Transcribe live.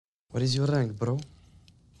What is your rank, bro?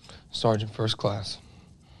 Sergeant First Class.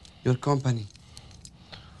 Your company?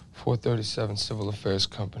 437 Civil Affairs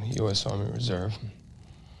Company, U.S. Army Reserve.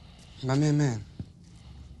 My man.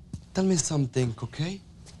 Tell me something, okay?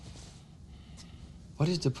 What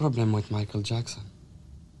is the problem with Michael Jackson?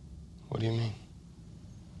 What do you mean?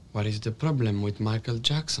 What is the problem with Michael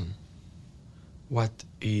Jackson? What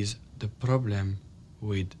is the problem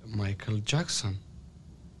with Michael Jackson?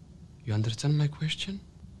 You understand my question?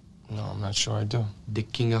 No, I'm not sure I do. The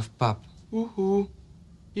king of pop. Woohoo.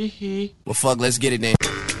 Hee. Well, fuck, let's get it then.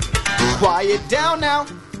 Quiet down now.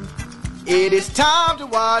 It is time to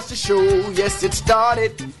watch the show. Yes, it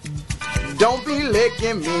started. Don't be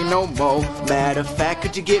licking me no more. Matter of fact,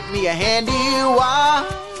 could you get me a handy wire?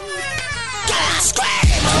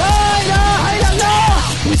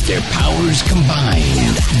 With their powers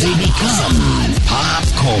combined, they become pop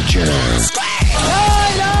culture.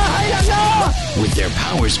 With their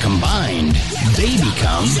powers combined, they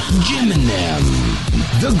become Jim and Them,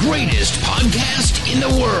 the greatest podcast in the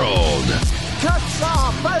world. Cut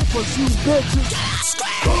some papers, you bitches.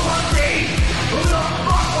 Who wants me? Who the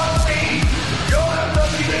fuck wants me? You're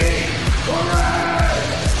WB. Hooray!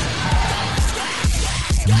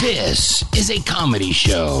 This is a comedy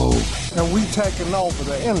show. And we taking over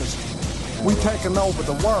the industry. We taking over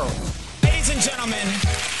the world. Ladies and gentlemen,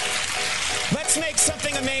 let's make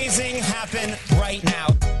something amazing happen right now.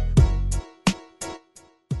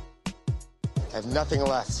 I have nothing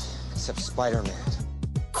left except Spider-Man.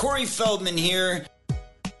 Corey Feldman here.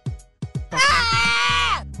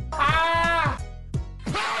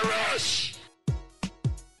 Perish!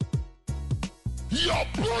 Your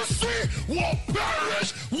pussy will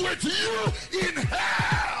perish with you in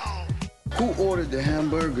hell! Who ordered the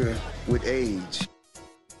hamburger with age?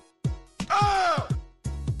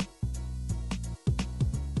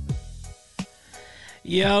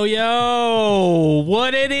 Yo,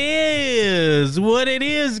 what it is,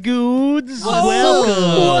 Goods.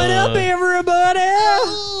 Welcome. What up, everybody?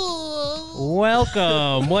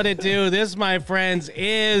 Welcome. What it do? This, my friends,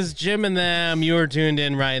 is Jim and Them. You're tuned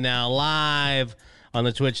in right now live on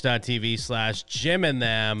the twitch.tv/Jim and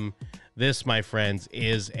Them. This, my friends,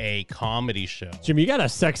 is a comedy show. Jim, you got a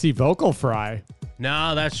sexy vocal fry.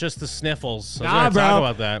 No, that's just the sniffles. I was Nah, gonna bro. talk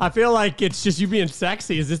about that. I feel like it's just you being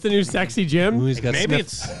sexy. Is this the new sexy Jim? Maybe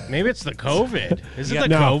it's the COVID. Is it the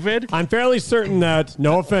No, COVID? I'm fairly certain that,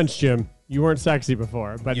 no offense, Jim, you weren't sexy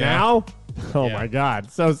before. But now, oh my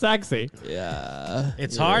God, so sexy. Yeah.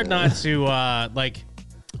 It's hard not to,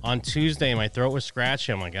 on Tuesday, my throat was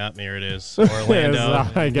scratchy. I'm like, there it is. Orlando.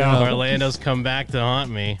 There you go. Orlando's come back to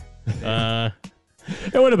haunt me. It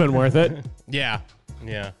would have been worth it. Yeah.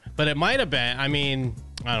 But it might have been. I mean,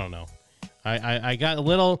 I don't know. I got a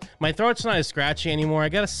little. My throat's not as scratchy anymore. I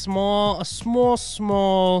got a small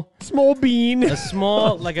bean, a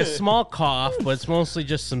small cough, but it's mostly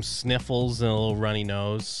just some sniffles and a little runny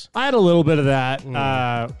nose. I had a little bit of that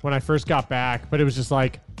when I first got back, but it was just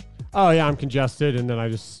like, oh yeah, I'm congested, and then I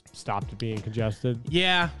just stopped being congested.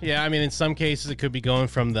 Yeah. I mean, in some cases, it could be going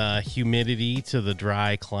from the humidity to the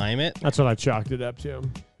dry climate. That's what I chalked it up to.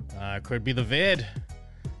 Could be the vid.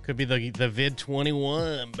 Could be the vid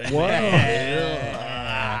 21. Whoa.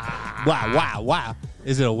 Wow.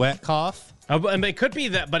 Is it a wet cough? And it could be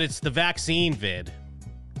that, but it's the vaccine vid.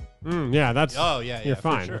 Yeah, that's. Oh, yeah, you're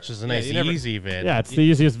fine. for sure. Which is a nice easy vid. Yeah, it's the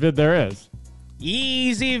easiest vid there is.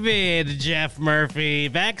 Easy vid, Jeff Murphy.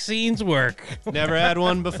 Vaccines work. Never had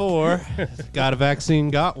one before. Got a vaccine,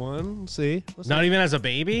 got one. See? Not even as a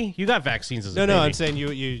baby? You got vaccines as a baby. No, I'm saying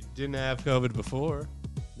you didn't have COVID before.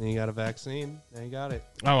 Then you got a vaccine. Now you got it.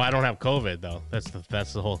 Oh, I don't have COVID, though. That's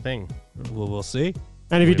the whole thing. Well, we'll see.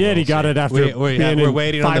 And if he did, he got it after we're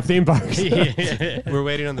waiting on five theme parks. We're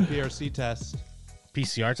waiting on the PRC test.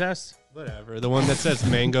 PCR test? Whatever. The one that says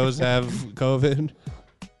mangoes have COVID.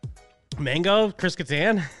 Mango? Chris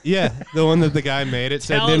Kattan? Yeah, the one that the guy made it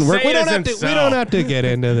said didn't work. Say We it don't have to get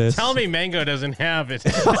into this. Tell me Mango doesn't have it.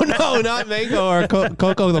 Oh, no, not Mango or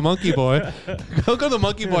Coco the Monkey Boy. Coco the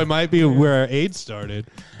Monkey Boy might be where AIDS started.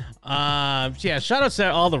 Shout out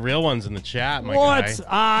to all the real ones in the chat, my guy.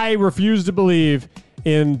 I refuse to believe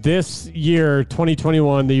in this year,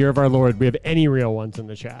 2021, the year of our Lord, we have any real ones in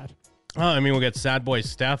the chat. Oh, I mean, we got Sad Boy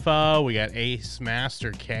Steffo. We got Ace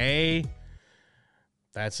Master K.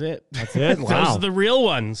 That's it. Wow. Those are the real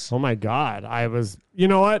ones. Oh, my God. You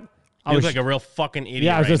know what? You look like a real fucking idiot.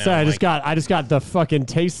 Yeah, I was right gonna say, now. I just got the fucking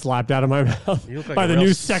taste slapped out of my mouth You look like by a the real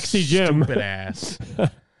new sexy Jim. Stupid ass.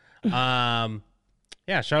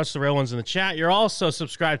 Shout out to the real ones in the chat. You're also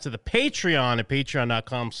subscribed to the Patreon at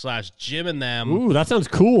patreon.com/Jim and Them. Ooh, that sounds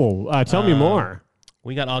cool. Tell me more.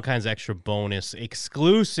 We got all kinds of extra bonus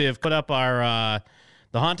exclusive. Put up our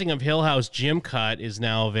The Haunting of Hill House Gym Cut is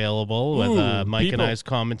now available with Mike and I's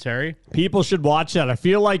commentary. People should watch that. I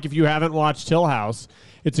feel like if you haven't watched Hill House,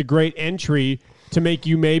 it's a great entry to make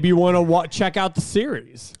you maybe want to check out the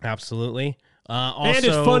series. Absolutely. And it's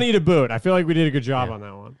funny to boot. I feel like we did a good job on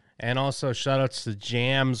that one. And also, shout-outs to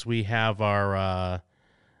Jams. We have our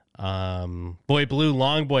Boy Blue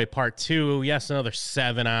Long Boy Part 2. Yes, another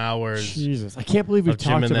 7 hours. Jesus. I can't believe we've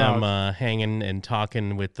Jim talked and about... them hanging and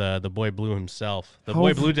talking with the Boy Blue himself. The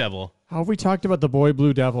Boy Blue Devil. How have we talked about the Boy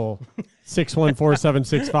Blue Devil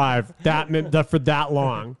 614-765 for that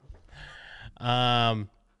long?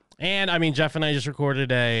 And I mean, Jeff and I just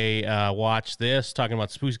recorded a watch this talking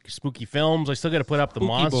about spooky films. I still got to put up the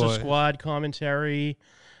Monster Squad commentary.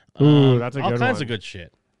 Ooh, that's a good one. All kinds of good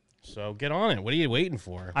shit. So get on it. What are you waiting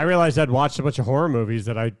for? I realized I'd watched a bunch of horror movies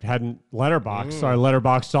that I hadn't letterboxed, so I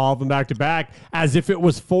letterboxed all of them back to back as if it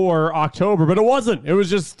was for October, but it wasn't. It was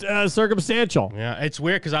just circumstantial. Yeah, it's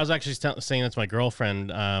weird because I was actually saying that to my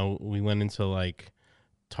girlfriend. We went into like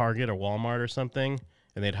Target or Walmart or something,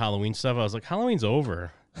 and they had Halloween stuff. I was like, Halloween's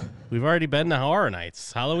over. We've already been to Horror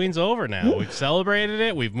Nights. Halloween's over now. We've celebrated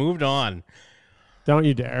it. We've moved on. Don't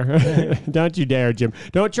you dare. Don't you dare, Jim.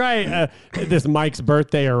 Don't try this Mike's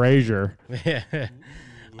birthday erasure.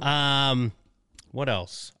 What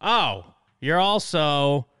else? Oh, you're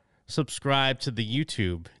also subscribed to the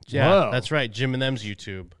YouTube. Yeah, Whoa. That's right. Jim and Them's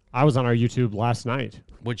YouTube. I was on our YouTube last night.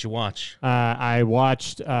 What'd you watch? I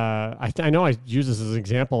watched, I know I use this as an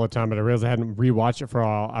example all the time, but I realized I hadn't rewatched it for a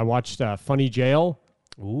while. I watched Funny Jail.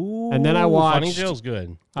 Ooh, and then I watched Funny Jail's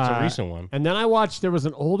good. It's a recent one. And then I watched, there was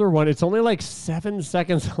an older one. It's only like 7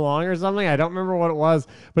 seconds long or something. I don't remember what it was,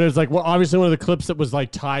 but it was like, well, obviously one of the clips that was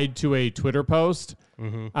like tied to a Twitter post.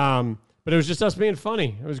 Mm-hmm. But it was just us being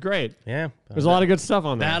funny. It was great. Yeah. There's a lot of good stuff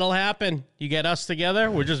on there. That'll happen. You get us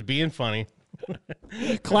together, we're just being funny.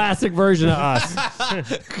 Classic version of us.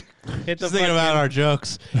 Hit the Just thinking about our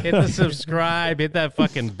jokes. Hit the subscribe. Hit that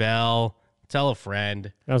fucking bell. Tell a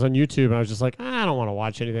friend. I was on YouTube and I was just like, I don't want to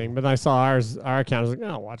watch anything. But then I saw our account. I was like,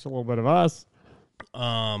 I'll watch a little bit of us.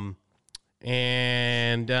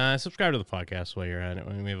 And subscribe to the podcast while you're at it.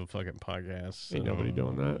 We have a fucking podcast. Ain't nobody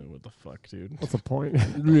doing that. What the fuck, dude? What's the point?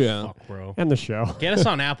 Yeah. Fuck, bro. And the show. Get us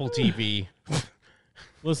on Apple TV.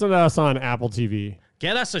 Listen to us on Apple TV.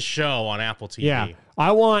 Get us a show on Apple TV. Yeah.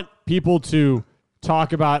 I want people to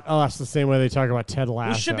talk about us the same way they talk about Ted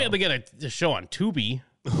Lasso. We should be able to get a show on Tubi.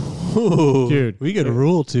 Ooh, dude, we could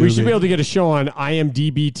rule too. We should be able to get a show on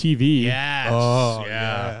IMDb TV. Yes. Oh,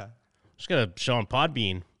 yeah. Just got a show on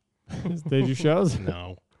Podbean. They do shows?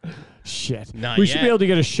 No. Shit. Not we yet. should be able to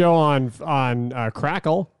get a show on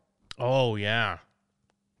Crackle. Oh, yeah.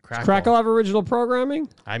 Does Crackle have original programming?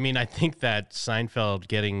 I mean, I think that Seinfeld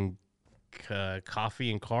getting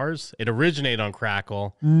coffee in cars, it originated on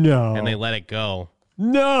Crackle. No. And they let it go.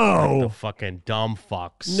 No. Like the fucking dumb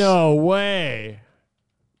fucks. No way.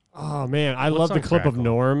 Oh, man. I love the on clip of Crackle?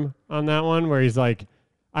 Norm on that one where he's like,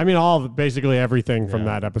 I mean, basically everything from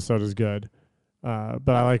that episode is good. But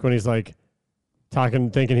I like when he's like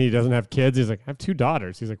thinking he doesn't have kids. He's like, I have 2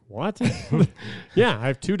 daughters. He's like, what? Yeah, I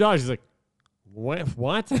have 2 daughters. He's like,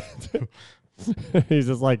 what? He's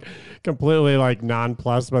just like completely like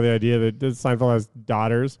nonplussed by the idea that Seinfeld has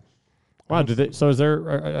daughters. Wow. So is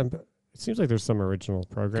there, it seems like there's some original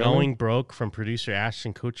programming. Going Broke from producer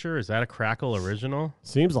Ashton Kutcher. Is that a Crackle original?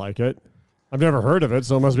 Seems like it. I've never heard of it,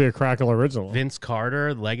 so it must be a Crackle original. Vince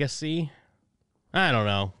Carter, Legacy. I don't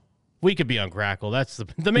know. We could be on Crackle. That's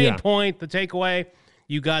the main point, the takeaway.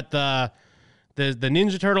 You got the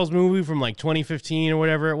Ninja Turtles movie from like 2015 or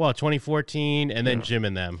whatever. Well, 2014, and then Jim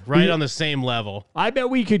and Them, right on the same level. I bet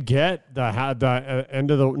we could get the end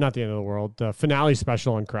of the, not the end of the world, the finale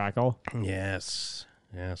special on Crackle. Yes,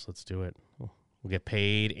 let's do it. We'll get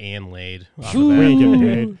paid and laid. We ain't getting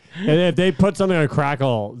paid. And if they put something on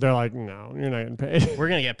Crackle, they're like, no, you're not getting paid. We're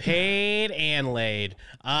gonna get paid and laid.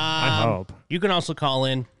 I hope. You can also call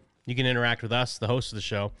in. You can interact with us, the host of the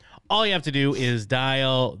show. All you have to do is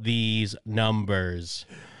dial these numbers.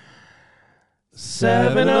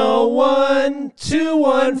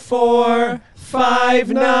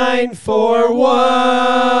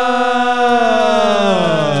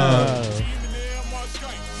 701-214-5941.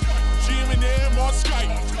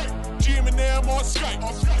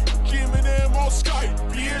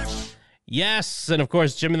 Yes, and of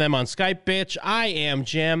course, Jim and Them on Skype, bitch. I am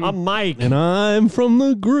Jim. I'm Mike. And I'm from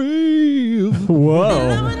the grave.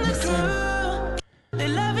 Whoa.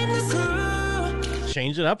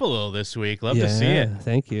 Change it up a little this week. Love to see it.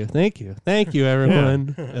 Thank you,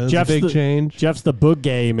 everyone. It was a big change. Jeff's the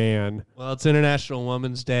boogay man. Well, it's International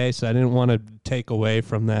Women's Day, so I didn't want to take away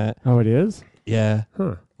from that. Oh, it is? Yeah.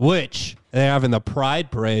 Huh. Which they're having the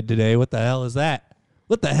Pride Parade today. What the hell is that?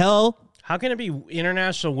 What the hell? How can it be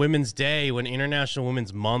International Women's Day when International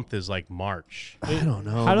Women's Month is like March? I don't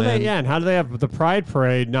know. How do man. they? Yeah, and how do they have the Pride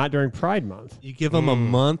Parade not during Pride Month? You give them a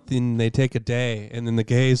month and they take a day, and then the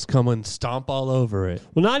gays come and stomp all over it.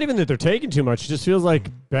 Well, not even that they're taking too much. It just feels like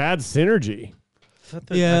bad synergy. I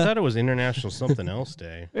thought it was International something else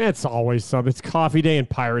day. It's always something. It's Coffee Day and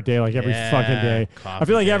Pirate Day, like every Yeah, fucking day. Coffee I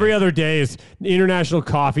feel like Day. every other day is International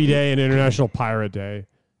Coffee Day and International Pirate Day.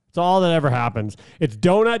 It's all that ever happens. It's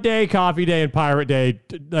Donut Day, Coffee Day, and Pirate Day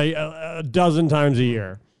like a dozen times a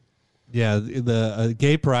year. Yeah, the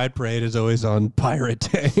Gay Pride Parade is always on Pirate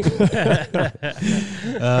Day.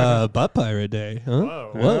 But Pirate Day, huh?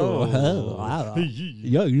 Whoa. Wow.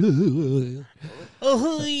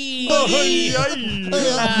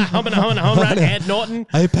 Home run, Ed Norton.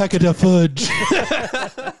 I packet of fudge.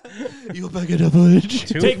 You packet of fudge.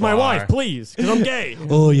 Take my wife, please, because I'm gay.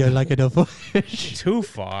 Oh, you like it a fudge? Too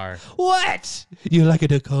far. What? You like it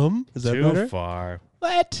to come? Is that Too better? far.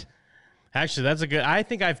 What? Actually, that's a good. I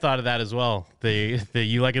think I've thought of that as well. The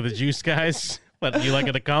you like it the juice guys, but you like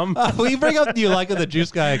it to come. We bring up you like it the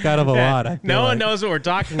juice guy kind of a lot. I feel No one like. knows what we're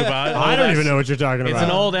talking about. I don't even know what you're talking It's about.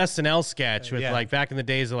 an old SNL sketch with Yeah. like back in the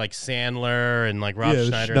days of like Sandler and like Rob Yeah,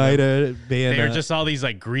 Schneider. Schneider being, They're just all these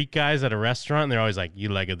like Greek guys at a restaurant, and they're always like, "You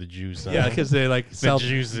like it the juice?" Huh? Yeah, because they like the sell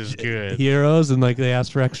juice is good. heroes and like they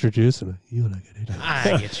ask for extra juice and you like it.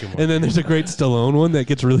 I get you more. And then there's a great Stallone one that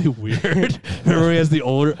gets really weird. Remember he has the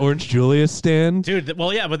old Orange Julius stand? Dude,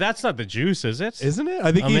 well, yeah, but that's not the juice, is it? Isn't it?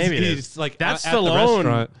 I think maybe it he's is. like that's at the Stallone.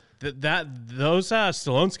 restaurant. Those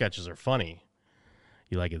Stallone sketches are funny.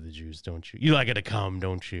 You like it the juice, don't you? You like it to come,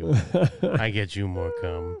 don't you? I get you more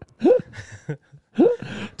cum.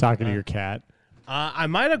 Talking to your cat. I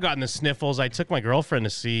might have gotten the sniffles. I took my girlfriend to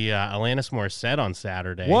see Alanis Morissette on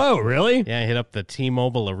Saturday. Whoa, really? Yeah, I hit up the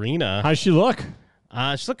T-Mobile Arena. How's she look?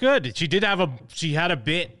 She looked good. She had a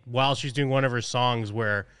bit while she's doing one of her songs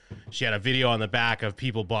where she had a video on the back of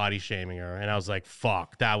people body shaming her, and I was like,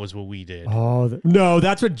 "Fuck, that was what we did." Oh no,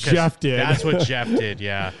 that's what Jeff did. That's what Jeff did.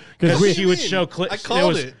 Yeah, because she would show clips. I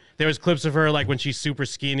called it. There was clips of her like when she's super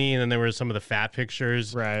skinny, and then there were some of the fat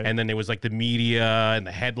pictures, right? And then there was like the media and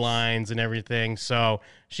the headlines and everything. So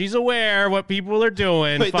she's aware what people are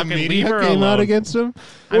doing. Wait, the Fucking media leave her came alone. out against him?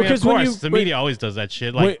 I mean, of 'cause when course, you- the when- media always does that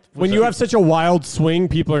shit. Like when you have such a wild swing,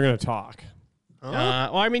 people are going to talk.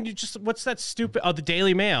 well, I mean, what's that stupid? Oh, the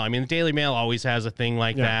Daily Mail. I mean, the Daily Mail always has a thing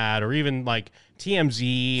like that, or even like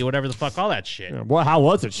TMZ, whatever the fuck, all that shit. Yeah, well, how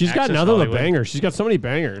was it? She's got Access another Hollywood. banger. She's got so many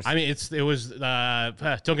bangers. I mean, it was.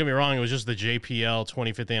 Don't get me wrong. It was just the JPL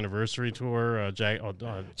 25th anniversary tour.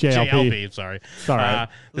 JLP. Sorry. Sorry.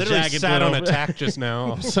 Literally Jagged sat on Little- attack just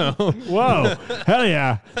now. So whoa, hell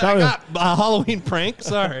yeah! I got a Halloween prank.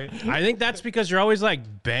 Sorry. I think that's because you're always like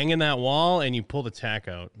banging that wall and you pull the tack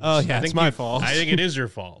out. Oh, yeah, I it's think my fault. I think it is your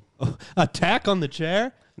fault. A tack on the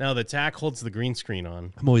chair? No, the tack holds the green screen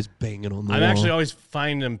on. I'm always banging on the I'm wall. actually always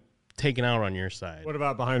find them taken out on your side. What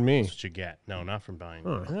about behind me? That's what you get. No, not from behind.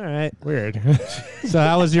 All right. Weird. So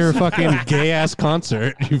how was your fucking gay ass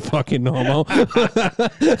concert? You fucking homo.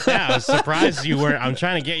 Yeah, I was surprised you weren't. I'm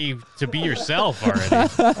trying to get you to be yourself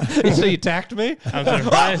already. So you tacked me? I'm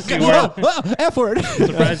surprised you Whoa, weren't. F word.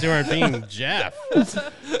 Surprised you weren't being Jeff.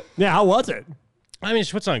 Yeah, how was it? I mean,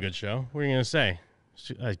 she puts on a good show. What are you gonna say?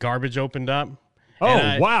 Garbage opened up. Oh,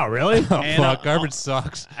 And wow, really? Oh, and, fuck. Garbage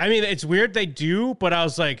sucks. I mean, it's weird they do, but I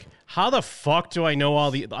was like, how the fuck do I know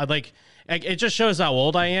all the like? It just shows how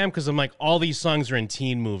old I am because I'm like, all these songs are in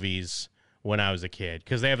teen movies when I was a kid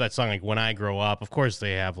because they have that song like "When I Grow Up." Of course,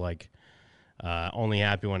 they have like "Only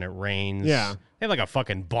Happy When It Rains." Yeah. They have like a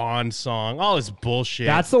fucking Bond song. All this bullshit.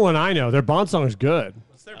 That's the one I know. Their Bond song is good.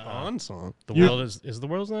 What's their Bond song? The world is the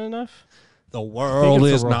world's not enough. The world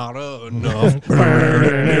it's is the not enough.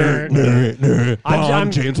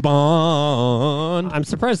 Bond, James Bond. I'm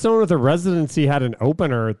surprised someone with a residency had an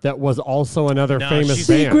opener that was also another No, famous she's,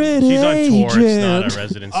 band. she's on tour. It's not Agent. a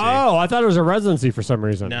residency. Oh, I thought it was a residency for some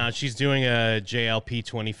reason. No, she's doing a JLP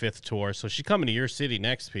 25th tour, so she's coming to your city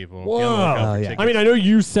next, people. Whoa. Be on the lookout for yeah. tickets. I mean, I know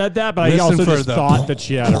you said that, but I Listen also for just the- thought that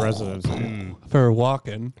she had a residency. For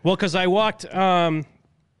walking. well, because I walked. I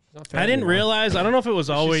didn't realize. I don't know if it was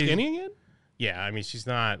always Skinny again? Yeah, I mean, she's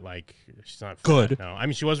not fat, Good. No, I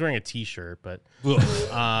mean, she was wearing a T-shirt, but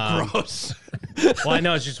Gross. well, I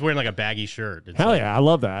know she's wearing like a baggy shirt. It's Hell like- yeah, I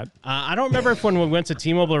love that. I don't remember if when we went to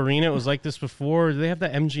T-Mobile Arena it was like this before. Do they have the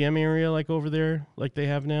MGM area like over there, like they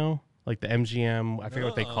have now? like the MGM. I forget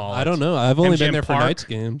what they call it. I don't know. I've only been MGM there for Park, nights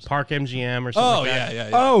games. Park MGM or something. Oh, like that. yeah.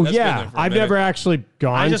 Oh, That's been yeah. there for a I've minute. never actually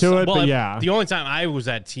gone to it, but yeah. The only time I was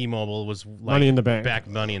at T-Mobile was like Money in the Bank. Back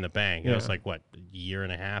Money in the Bank. Yeah. It was like what, a year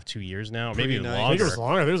and a half, 2 years now, Pretty maybe even nice. longer. I think it was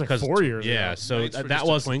longer. It was like 'Cause 4 years Yeah, ago. so Nights for that just a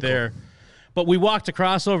wasn't twinkle. there. But we walked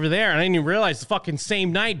across over there, and I didn't even realize the fucking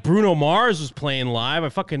same night Bruno Mars was playing live. I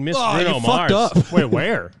fucking missed Bruno you Mars. fucked up. Wait,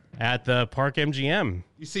 where? At the Park MGM.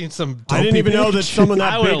 You seen some? I didn't even know that someone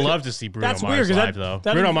that I would have big- loved to see Bruno That's Mars weird, 'cause live, that- though.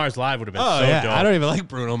 that Bruno is- Mars live would have been Oh so yeah, dope. I don't even like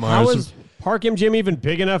Bruno Mars. How is Park MGM even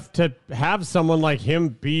big enough to have someone like him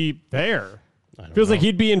be there? Feels like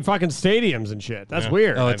he'd be in fucking stadiums and shit. That's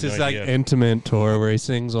weird. Oh, I it's have his no like idea. intimate tour where he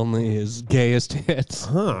sings only his gayest hits.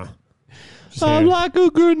 Huh. I'm like a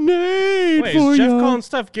grenade Wait, for is Jeff you. calling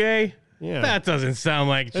stuff gay? Yeah. That doesn't sound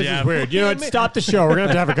like This Jeff. is weird. You know what? Stop the show. We're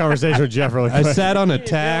gonna have a conversation with Jeff really I quick. sat on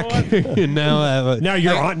attack, and now I have a,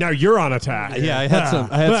 Now you're on attack. yeah, I had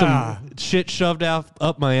Ah. some shit shoved out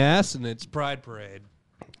up my ass, and it's Pride Parade.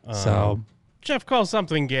 So Jeff calls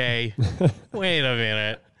something gay. Wait a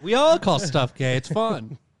minute. we all call stuff gay. It's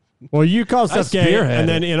fun. Well, you call stuff gay, spearhead and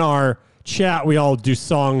then it. in our chat we all do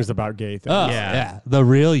songs about gay things. Oh, Yeah. yeah. The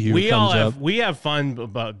real you We comes all have up. we have fun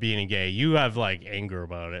about being gay. You have like anger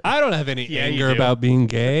about it. I don't have any Yeah, you anger do. about being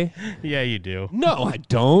gay. Yeah, you do. No, I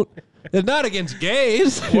don't. It's not against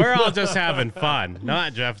gays. We're all just having fun.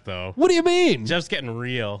 Not Jeff though. What do you mean? Jeff's getting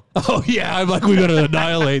real. Oh yeah, I'm like we gotta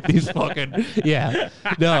annihilate these fucking yeah.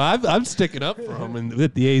 No, I'm sticking up for them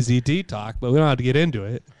with the AZT talk, but we don't have to get into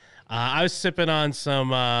it. I was sipping on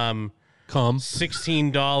some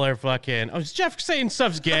 $16 fucking. Oh, is Jeff saying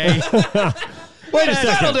stuff's gay? Wait a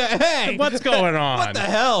second. Hey, What's going on? what the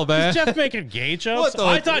hell, man? Is Jeff making gay jokes? What the-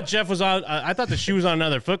 I thought Jeff was on. I thought the shoe was on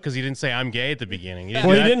another foot because he didn't say I'm gay at the beginning. He didn't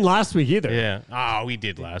Well, do he that? didn't last week either. Yeah. Oh, we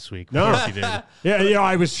did last week. No. Of course he did. Yeah,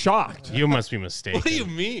 I was shocked. You must be mistaken. What do you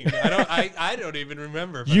mean? I don't even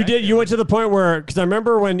remember. but You I did. can- You went to the point where, because I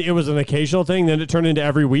remember when it was an occasional thing, then it turned into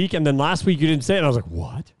every week, and then last week you didn't say it, and I was like,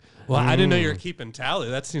 what? Well, I didn't know you were keeping tally.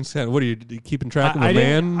 That seems kind of. What are you keeping track of the I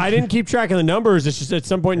man? didn't keep track of the numbers. It's just at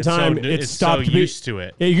some point in time, it stopped. so used to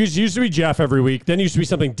it. It used to be Jeff every week. Then it used to be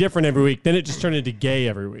something different every week. Then it just turned into gay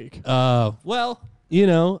every week. Well, you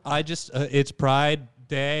know, I just it's Pride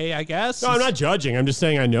Day, I guess. No, I'm not judging. I'm just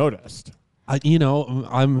saying I noticed.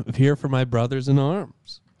 I'm here for my brothers in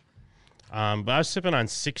arms. But I was sipping on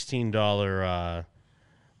 $16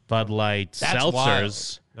 Bud Light That's seltzers.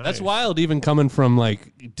 wild. That's wild, even coming from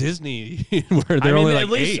like Disney, where they're I mean, only at like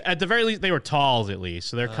least, 8. at the very least, they were talls at least,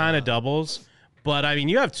 so they're kind of doubles. But I mean,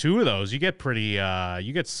 you have two of those, you get pretty,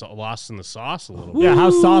 lost in the sauce a little bit. Yeah, how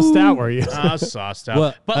sauced out were you? Sauced out.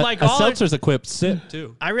 Well, but like a all seltzer's equipped sip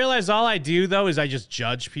too. I realize all I do though is I just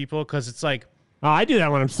judge people because it's like. Oh, I do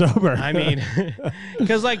that when I'm sober. I mean,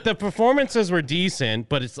 because like the performances were decent,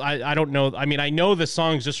 but it's I don't know. I mean, I know the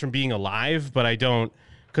songs just from being alive, but I don't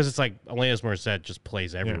because it's like Alanis Morissette just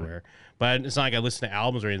plays everywhere. But it's not like I listen to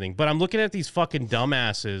albums or anything. But I'm looking at these fucking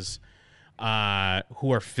dumbasses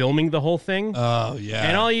who are filming the whole thing. Oh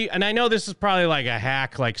yeah, and I know this is probably like a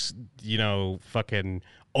hack, like fucking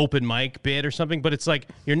open mic bit or something, but it's like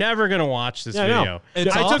you're never gonna watch this video. No. I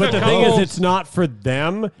took but a the thing is, couple- it's not for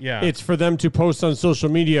them. Yeah. It's for them to post on social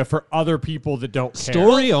media for other people that don't care.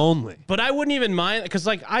 story only. But I wouldn't even mind because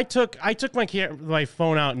like I took my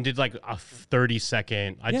phone out and did like a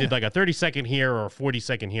 30-second. I did like a 30-second here or a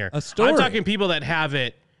 40-second here. A story. I'm talking people that have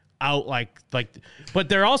it out like. But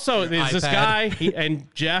they're also there's this iPad. guy and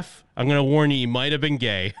Jeff. I'm gonna warn you, he might have been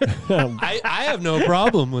gay. I have no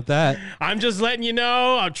problem with that. I'm just letting you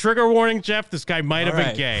know. A trigger warning, Jeff. This guy might have All been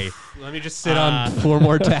right. gay. Let me just sit on 4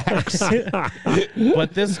 more tacks.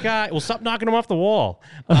 But this guy, well, stop knocking him off the wall.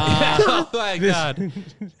 Oh my god.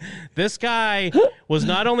 This guy was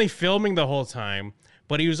not only filming the whole time,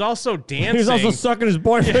 but he was also dancing. He was also sucking his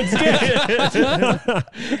boyfriend's dick.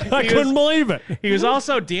 I couldn't believe it. He was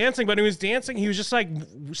also dancing, but he was dancing. He was just like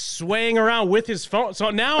swaying around with his phone. So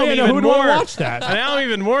now Oh, I'm yeah, no, even who'd wanna more. watch that? Now I'm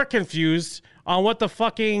even more confused on what the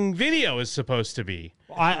fucking video is supposed to be.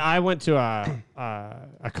 I went to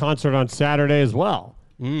a concert on Saturday as well.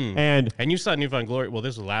 And you saw Newfound Glory. Well,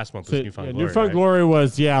 this was last month. Was Newfound Glory. Newfound right? Glory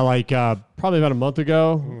was probably about a month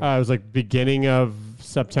ago. It was like beginning of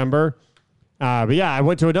September. But yeah, I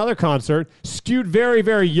went to another concert, skewed very,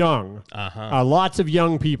 very young. Lots of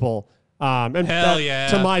young people. And Hell yeah.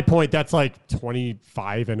 To my point, that's like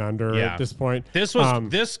 25 and under Yeah. at this point. This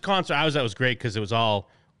was this concert I was at was great because it was all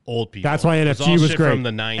old people. That's why It all NFG was shit great. from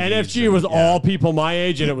the 90s. NFG and- was yeah. all people my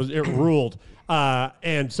age, and it ruled.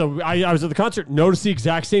 And so I was at the concert, noticed the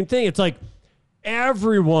exact same thing. It's like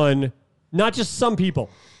everyone, not just some people,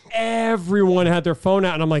 everyone had their phone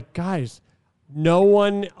out, and I'm like, guys, no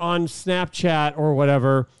one on Snapchat or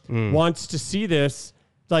whatever wants to see this.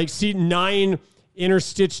 Like, see 9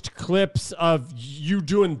 interstitched clips of you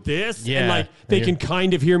doing this, and like they can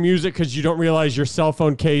kind of hear music because you don't realize your cell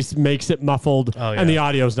phone case makes it muffled, and the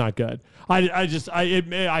audio's not good.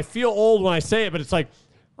 I feel old when I say it, but it's like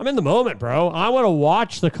I'm in the moment, bro. I want to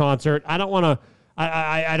watch the concert. I don't want to.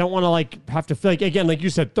 I don't want to like have to feel like, again, like you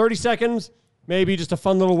said, 30 seconds. Maybe just a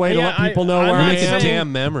fun little way to let people know where I am.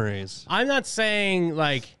 Damn memories. I'm not saying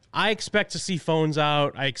like I expect to see phones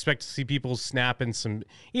out. I expect to see people snapping some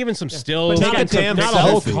stills. But not a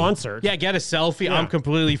whole concert. Yeah, get a selfie. Yeah. I'm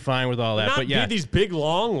completely fine with all that. But yeah, these big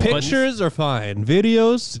long ones. Pictures are fine.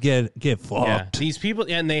 Videos get fucked. Yeah. These people,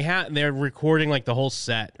 and they're recording like the whole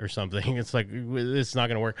set or something. It's like it's not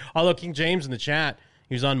going to work. Although King James in the chat.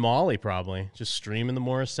 He was on Molly, probably. Just streaming the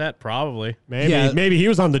Morissette, probably. Maybe he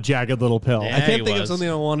was on the jagged little pill. Yeah, I can't think of something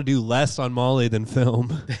I want to do less on Molly than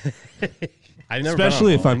film. I've never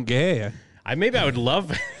Especially if I'm gay. Maybe I'd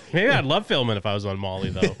love filming if I was on Molly,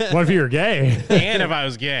 though. What if you were gay? And if I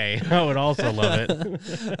was gay, I would also love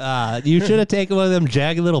it. You should have taken one of them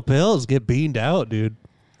jagged little pills. Get beaned out, dude.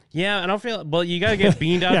 Yeah, I don't feel. Well, you got to get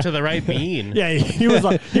beaned out to the right bean. Yeah, he was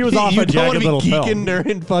off a jagged little pill. Geeking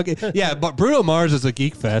during fucking but Bruno Mars is a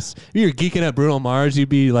geek fest. If you're geeking at Bruno Mars, you'd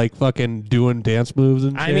be like fucking doing dance moves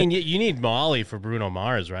and shit. I mean, you need Molly for Bruno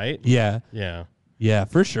Mars, right? Yeah,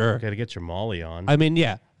 for sure. Got to get your Molly on. I mean,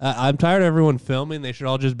 I'm tired of everyone filming. They should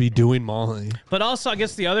all just be doing Molly. But also, I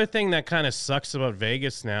guess the other thing that kind of sucks about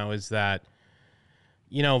Vegas now is that,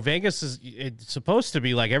 Vegas it's supposed to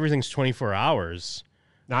be like everything's 24 hours.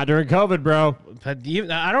 Not during COVID, bro. But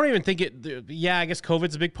I don't even think it. Yeah, I guess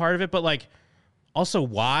COVID's a big part of it, but like, also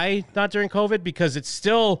why not during COVID? Because it's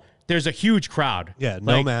still there's a huge crowd. Yeah,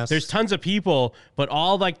 no masks. There's tons of people, but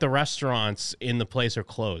all like the restaurants in the place are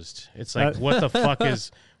closed. It's like what the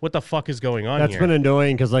fuck is going on? That's here? been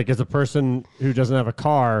annoying because like as a person who doesn't have a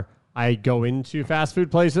car, I go into fast food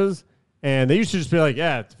places and they used to just be like,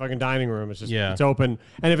 yeah, it's a fucking dining room. It's just it's open,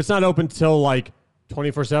 and if it's not open till like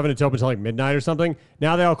 24/7, it's open till like midnight or something.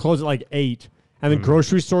 Now they all close at like 8, and then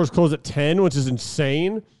grocery stores close at 10, which is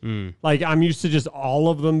insane. Like I'm used to just all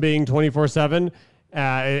of them being 24/7.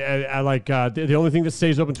 The only thing that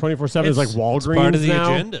stays open 24/7 is like Walgreens. Part of the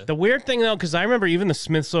now. agenda. The weird thing though, because I remember even the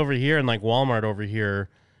Smiths over here and like Walmart over here,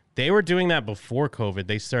 they were doing that before COVID.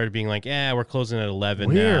 They started being like, we're closing at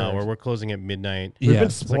 11 now, or we're closing at midnight. We've been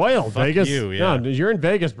spoiled. Like, Vegas. You, No, you're in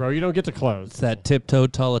Vegas, bro. You don't get to close. It's that tiptoe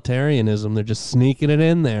totalitarianism. They're just sneaking it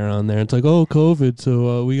in there on there. It's like, oh, COVID,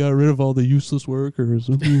 so we got rid of all the useless workers.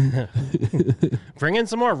 Bring in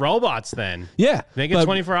some more robots then. Yeah. Make it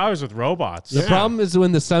 24 hours with robots. The problem is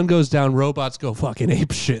when the sun goes down, robots go fucking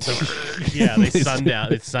ape shit. They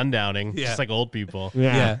sundown. It's sundowning. Yeah. Just like old people.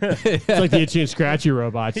 Yeah. It's like the Itchy and Scratchy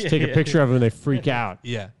robots. Take a picture of them and they freak out.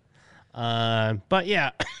 Yeah. But yeah.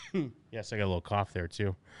 Yes, I got a little cough there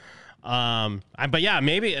too. But yeah,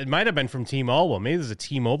 maybe it might have been from T-Mobile. Maybe there's a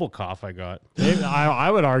T-Mobile cough I got. I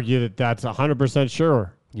would argue that that's 100%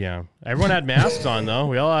 sure. Yeah. Everyone had masks on though.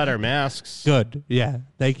 We all had our masks. Good. Yeah.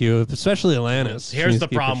 Thank you. Especially Alanis. Here's the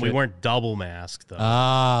problem. We weren't double masked though.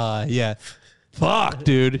 Ah, Fuck,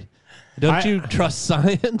 dude. Don't you trust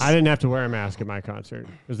science? I didn't have to wear a mask at my concert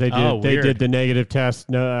because they did the negative test,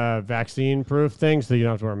 vaccine proof thing, so you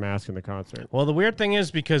don't have to wear a mask in the concert. Well, the weird thing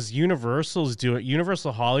is because Universal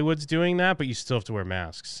Hollywood's doing that, but you still have to wear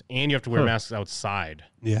masks, and you have to wear masks outside.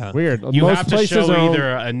 Yeah, weird. You Most have to places show are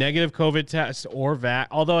either a negative COVID test or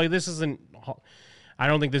although this isn't. I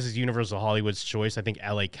don't think this is Universal Hollywood's choice. I think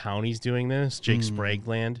LA County's doing this. Jake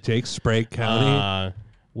Sprague County.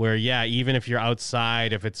 Where, even if you're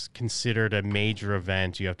outside, if it's considered a major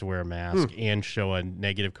event, you have to wear a mask and show a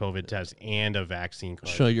negative COVID test and a vaccine card.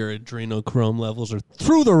 Show your adrenochrome levels are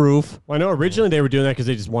through the roof. Well, I know originally they were doing that because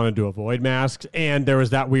they just wanted to avoid masks, and there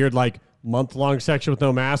was that weird month-long section with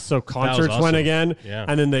no masks, so concerts went again. Yeah.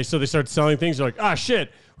 And then they started selling things. They're like,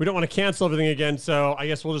 shit, we don't want to cancel everything again, so I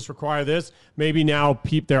guess we'll just require this. Maybe now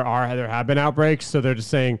there have been outbreaks, so they're just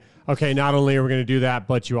saying, okay, not only are we going to do that,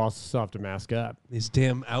 but you also still have to mask up. These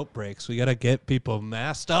damn outbreaks. We got to get people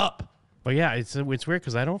masked up. But yeah, it's weird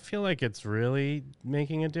because I don't feel like it's really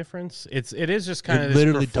making a difference. It is just kind of this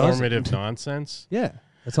performative nonsense. Yeah,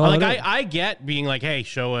 that's all. I get being like, hey,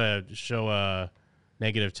 show a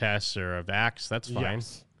negative test or a vax. That's fine.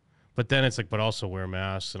 Yes. But then it's like, but also wear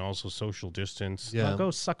masks and also social distance. Yeah. I'll go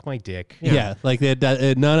suck my dick. Yeah,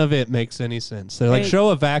 none of it makes any sense. They're like, show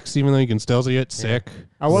a vax even though you can still get sick.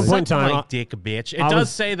 At one point in time, my dick, bitch. It does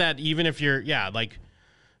say that even if you're,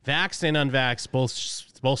 vaxxed and unvaxxed,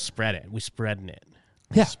 both spread it. We're spreading it.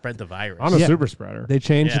 Yeah. spread the virus. I'm a super spreader. They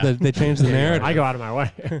changed Yeah. the narrative. I go out of my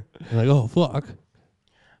way. They're like, oh fuck,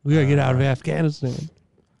 we gotta get out of Afghanistan.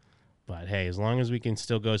 But hey, as long as we can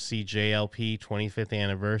still go see JLP 25th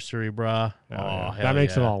anniversary, bruh. Yeah. Hell That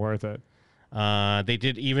makes yeah. it all worth it. They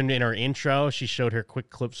did, even in her intro, she showed her quick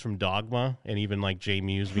clips from Dogma, and even like Jay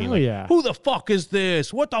Muse being Hell like, yeah. "Who the fuck is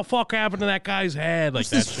this? What the fuck happened to that guy's head?" Like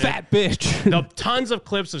This that shit. fat bitch. The tons of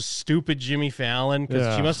clips of stupid Jimmy Fallon, because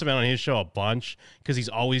Yeah. she must have been on his show a bunch, because he's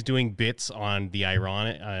always doing bits on the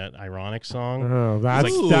ironic song. Oh, that's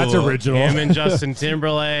He's that's original. Him and Justin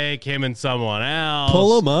Timberlake, him and someone else.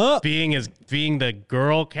 Pull 'em up. Being the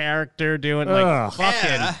girl character doing like Ugh.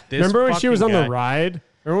 fucking. This Remember when she was on fucking the guy. ride?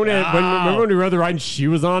 Remember when we rode the ride and she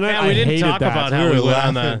was on it? Yeah, we I didn't hated talk that. about how We we were went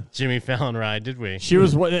on the laughing. Jimmy Fallon ride, did we? She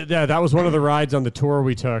was that was one of the rides on the tour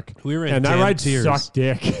we took. We were in and that damn ride tears. sucked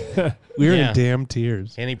dick. We were Yeah. in damn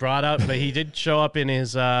tears. And he brought up, but he did show up in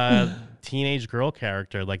his teenage girl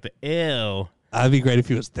character, like the ew. That'd be great if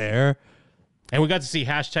he was there. And we got to see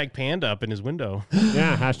hashtag Panda up in his window.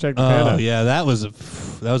 Yeah, hashtag Oh Panda. yeah, that was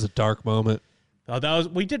a dark moment. Oh, that was.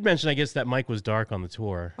 We did mention, I guess, that Mike was dark on the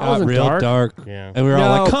tour. That wasn't real dark. Yeah. And we were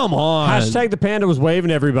all No, like, "Come on!" Hashtag the Panda was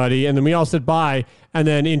waving at everybody, and then we all said bye. And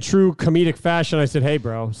then in true comedic fashion, I said, "Hey,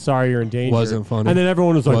 bro, sorry you're in danger." Wasn't funny. And then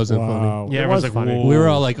everyone was like, Wasn't "Wow." funny. Yeah, it everyone's was like, funny. "Whoa." We were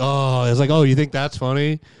all like, "Oh," it's like, "Oh, you think that's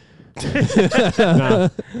funny?" No,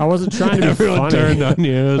 I wasn't trying to be Everyone funny. turned on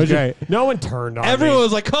you. It was Okay, great. no one turned on Everyone me.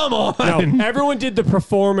 was like, "Come on!" No, everyone did the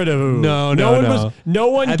performative. No, one no. was. No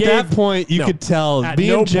one At gave. that point, you no. could tell. At Me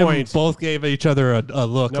no and Jim point. both gave each other a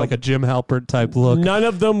look, Nope. like a Jim Halpert type look. None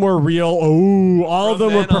of them were real. Oh, all of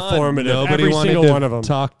them were Then on, performative. Nobody Every wanted single to one of them.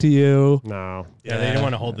 talk to you. No, Yeah, they didn't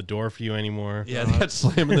want to hold the door for you anymore. Yeah, they got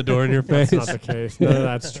slamming the door in your face. that's not the case. None of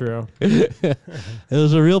that's true. It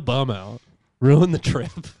was a real bum out. Ruined the trip.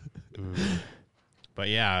 But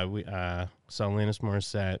yeah, we saw Alanis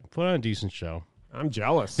Morissette put on a decent show. I'm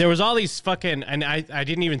jealous. There was all these fucking, and I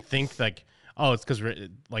didn't even think like, oh, it's because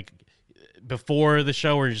like before the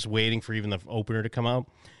show we're just waiting for even the opener to come out,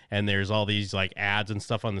 and there's all these like ads and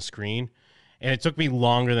stuff on the screen. And it took me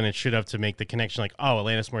longer than it should have to make the connection. Like, oh,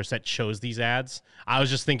 Alanis Morissette chose these ads. I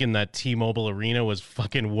was just thinking that T-Mobile Arena was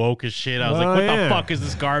fucking woke as shit. I was like, what the fuck is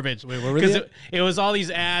this garbage? Because it was all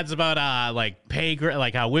these ads about like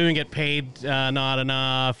like how women get paid not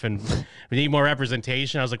enough, and we need more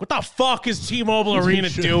representation. I was like, what the fuck is T-Mobile Arena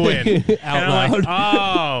doing? Out and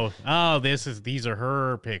I'm loud. like, these are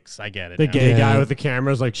her picks. I get it. The now. gay guy with the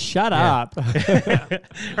camera was like, "Shut up."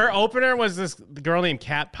 Her opener was this girl named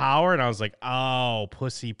Cat Power, and I was like, oh,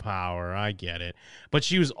 Pussy Power. I get it. But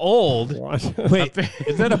she was old. Wait,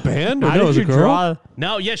 is that a band? Or How no, it did was you a girl? draw?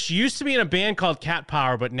 No, yes, she used to be in a band called Cat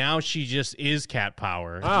Power, but now she just is Cat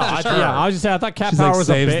Power. Oh, I was just saying, I thought Cat She's Power like was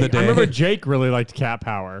a saves big. the day. I remember Jake really liked Cat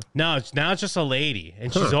Power. No, now it's just a lady,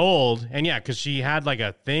 and she's old. And yeah, because she had like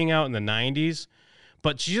a thing out in the 90s,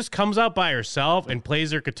 but she just comes out by herself and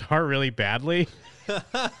plays her guitar really badly.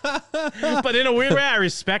 But in a weird way, I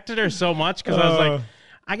respected her so much because I was like,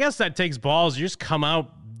 I guess that takes balls. You just come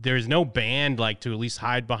out. There's no band like to at least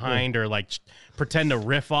hide behind or like pretend to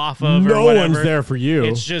riff off of. No or whatever. one's there for you.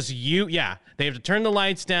 It's just you. Yeah, they have to turn the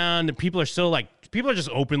lights down. And people are still like people are just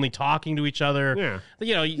openly talking to each other. Yeah.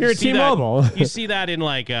 You know, You're see T-Mobile. that. You see that in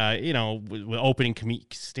like with opening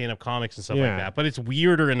stand-up comics and stuff Yeah. like that. But it's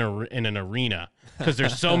weirder in an arena because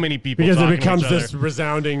there's so many people. Because it talking to becomes each other. this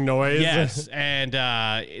resounding noise. Yes, and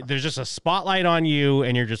there's just a spotlight on you,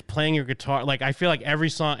 and you're just playing your guitar. Like I feel like every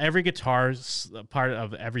guitar part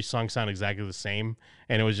of every song sounded exactly the same,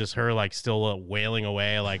 and it was just her like still wailing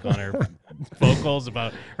away like on her vocals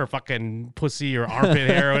about her fucking pussy or armpit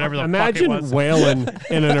hair or whatever the fuck it was. Imagine wailing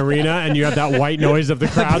in an arena and you have that white noise of the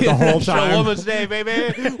crowd the whole Show time. Woman's Day, baby.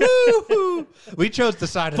 Woo-hoo. We chose the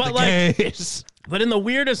side of But, the like- gays. But in the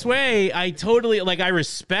weirdest way, I totally I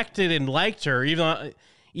respected and liked her, even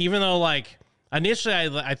though like initially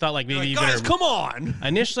I thought like maybe even Guys, her, come on.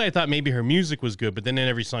 Initially, I thought maybe her music was good, but then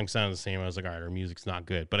every song sounded the same. I was like, all right, her music's not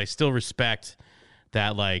good. But I still respect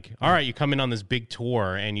that, like, all right, you come in on this big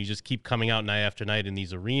tour and you just keep coming out night after night in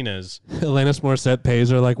these arenas. Alanis Morissette pays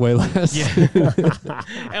her like way less. Yeah.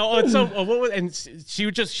 And so,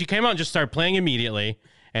 she came out and just started playing immediately.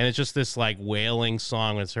 And it's just this, like, wailing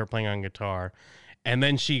song with her playing on guitar. And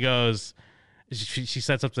then she goes, she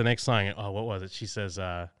sets up the next song. Oh, what was it? She says,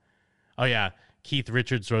 oh, yeah. Keith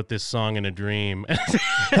Richards wrote this song in a dream.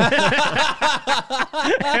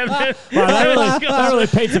 That really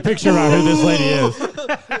paints a picture about who this lady is.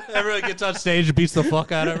 Everyone gets on stage and beats the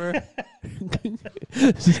fuck out of her.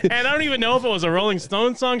 And I don't even know if it was a Rolling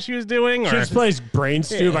Stones song she was doing, She or just plays Brain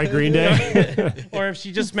Stew by Green Day. or if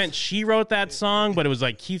she just meant she wrote that song, but it was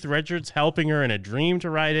like Keith Richards helping her in a dream to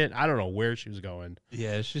write it. I don't know where she was going.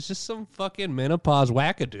 Yeah, she's just some fucking menopause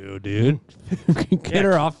wackadoo, dude. Get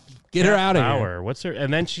her off. Get her out of here. What's her?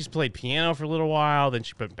 And then she's played piano for a little while. Then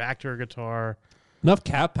she went back to her guitar. Enough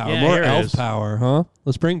cat power, Yeah, more here it elf is. power, huh?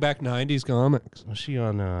 Let's bring back 90s comics. Was she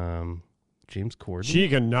on James Corden? She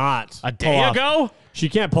cannot. A day ago? She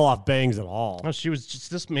can't pull off bangs at all. Oh, she was just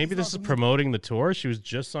this. Maybe this is promoting the tour. She was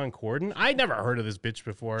just on Corden. I'd never heard of this bitch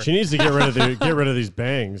before. She needs to get rid of these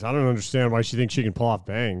bangs. I don't understand why she thinks she can pull off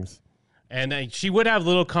bangs. And she would have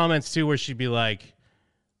little comments too, where she'd be like,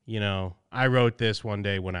 you know, I wrote this one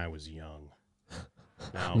day when I was young.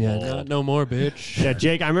 Now I'm Yeah, old. no more, bitch. Yeah,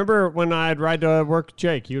 Jake. I remember when I'd ride to work.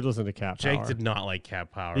 Jake, he would listen to Cat Power. Jake did not like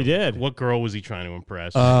Cat Power. He did. What girl was he trying to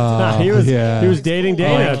impress? He was dating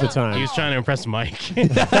Dana at the time. He was trying to impress Mike. Yeah,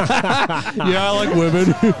 I like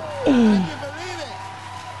women.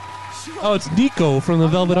 Oh, it's Nico from the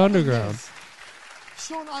Velvet Underground.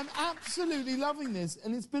 Sean, I'm absolutely loving this,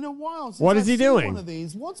 and it's been a while since What is I've he seen doing? one of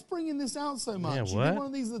these. What's bringing this out so much? Yeah, You what? did one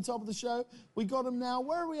of these at the top of the show. We got them now.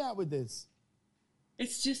 Where are we at with this?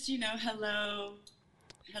 It's just, hello.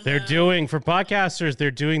 They're doing, for podcasters, they're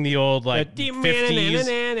doing the old like 50s.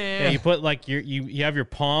 Yeah, you put like you have your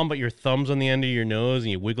palm, but your thumb's on the end of your nose,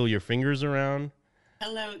 and you wiggle your fingers around.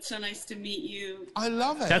 Hello, it's so nice to meet you. I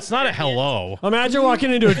love it. That's not a hello. Imagine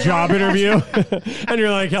walking into a job interview and you're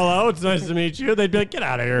like, "Hello, it's nice to meet you." They'd be like, "Get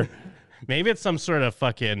out of here." Maybe it's some sort of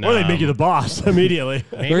fucking. Or they'd make you the boss immediately.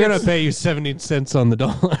 We're going to pay you 70 cents on the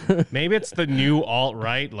dollar. Maybe it's the new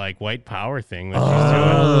alt-right, like white power thing that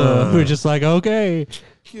she's doing. We're just like, okay.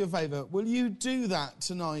 Do you a favor. Will you do that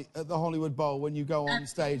tonight at the Hollywood Bowl when you go on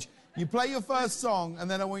stage? You play your first song, and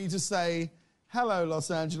then I want you to say, "Hello,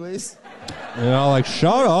 Los Angeles." Yeah, like,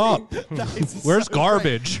 shut up. Is Where's so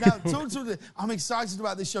garbage? great. Now, talk to me. I'm excited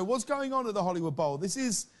about this show. What's going on at the Hollywood Bowl? This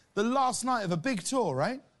is the last night of a big tour,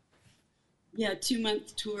 right? Yeah,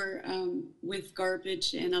 2-month tour with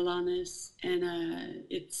Garbage and Alanis, and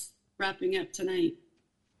it's wrapping up tonight.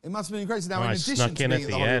 It must have been crazy. Now, Oh, in I addition snuck to in being at at the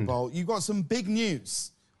the Hollywood end. Bowl, you got some big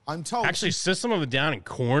news. I'm told. Actually, System of a Down and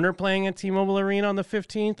Korn are playing at T-Mobile Arena on the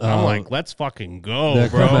 15th. I'm like, let's fucking go, They're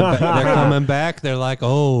bro. coming back. They're like,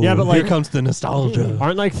 oh, Yeah, but here like- comes the nostalgia.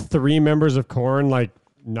 Aren't like 3 members of Korn like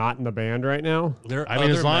not in the band right now? I mean,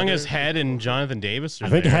 as long as Head and Jonathan Davis are I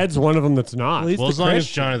think there. Head's one of them that's not. Well, as long as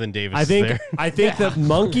Jonathan Davis I is think there. I think that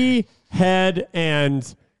Monkey, Head, and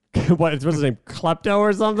what's his name? Klepto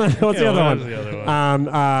or something? What's the Yeah, other what one? is the other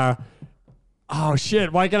one? Oh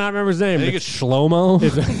shit! Why can't I remember his name? I think it's Shlomo.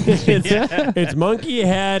 It's Monkey,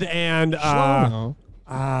 Head, and Shlomo.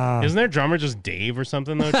 Isn't their drummer just Dave or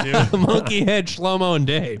something though too? Monkey Head, Shlomo, and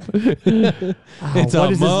Dave. It's what a is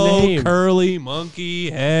his Mo, name? Curly,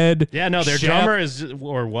 Monkey Head. Yeah, no, their Shep. drummer is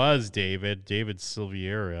or was David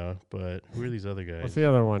Silveira, but who are these other guys? What's the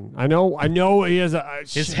other one? I know he has a.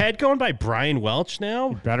 Is Head going by Brian Welch now?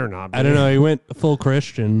 Better not. Be. I don't know. He went full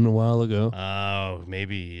Christian a while ago. Oh,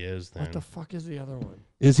 maybe he is then. What the fuck is the other one?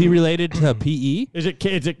 Is he related to PE? Is it?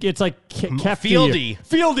 It's like Fieldy.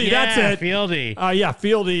 Fieldy. Yeah, That's it. Fieldy. Yeah,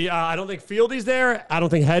 Fieldy. I don't think Fieldy's there. I don't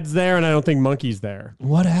think Head's there, and I don't think Monkey's there.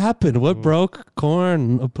 What happened? What broke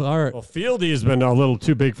Korn apart? Well, Fieldy has been a little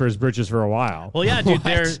too big for his britches for a while. Well, yeah, dude,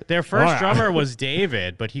 What? their first Oh, yeah. drummer was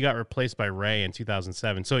David, but he got replaced by Ray in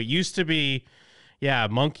 2007. So it used to be, yeah,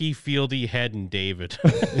 Monkey, Fieldy, Head, and David.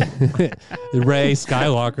 Ray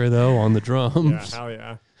Skywalker though on the drums. Yeah, hell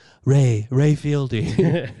yeah. Ray Fieldy.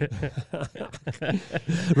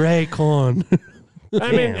 Ray Korn.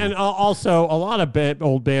 I mean, and also a lot of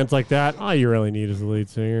old bands like that. All you really need is a lead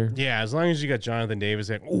singer. Yeah, as long as you got Jonathan Davis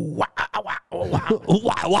saying, "Ooh,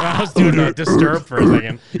 I was doing a Disturbed for a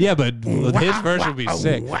second. Yeah, but his version would be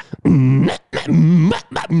sick.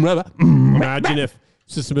 Imagine if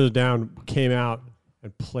System of a Down came out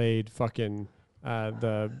and played fucking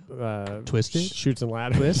the Twisted? Shoots and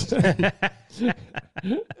Ladders.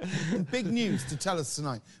 Big news to tell us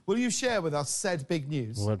tonight. Will you share with us said big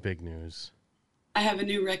news? What big news? I have a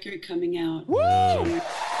new record coming out.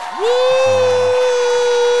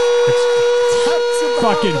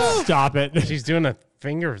 Fucking stop it. She's doing a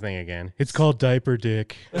finger thing again. It's called Diaper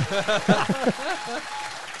Dick.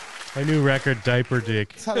 My new record, Diaper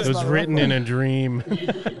Dick. Tell It us was about the written record. in a dream.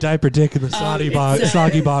 Diaper Dick and the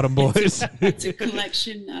Soggy Bottom Boys. It's a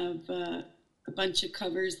collection of a bunch of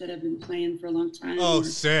covers that I've been playing for a long time. Oh, or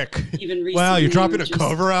sick. Even recently. Wow, you're dropping a just,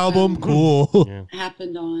 cover album? Cool.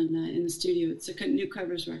 Happened on in the studio. It's a new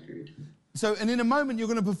covers record. So, and in a moment, you're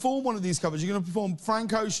going to perform one of these covers. You're going to perform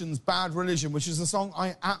Frank Ocean's Bad Religion, which is a song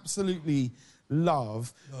I absolutely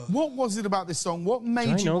love. What was it about this song? What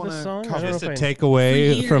made you want to cover it? Just a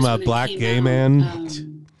takeaway from a black gay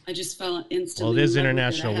man. I just fell instantly. Well, it is in love with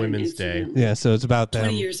International I had an Women's Day. incident Yeah, so it's about 20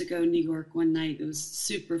 them. years ago in New York one night. It was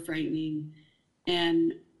super frightening.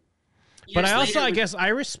 And But years I also, later, I guess, I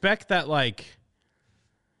respect that, like,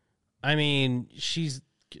 I mean,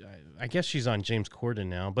 I guess she's on James Corden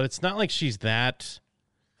now, but it's not like she's that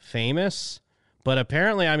famous. But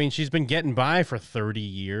apparently, I mean, she's been getting by for 30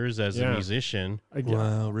 years as a musician.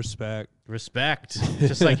 Wow, respect. Respect.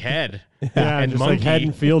 Just like Head. Yeah, and just Monkey. like Head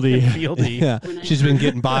and Fieldy. Fieldy. Yeah, she's been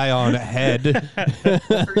getting by on Head.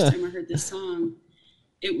 The first time I heard this song,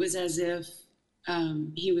 it was as if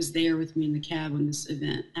he was there with me in the cab when this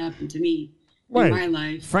event happened to me in my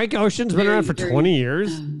life. Frank Ocean's been around for 20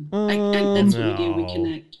 years? That's what we do. We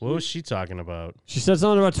connect. What was she talking about? She said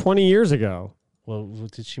something about 20 years ago. Well,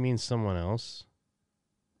 did she mean someone else?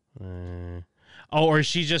 Or is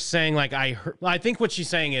she just saying, like, I think what she's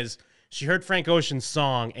saying is she heard Frank Ocean's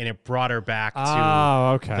song and it brought her back to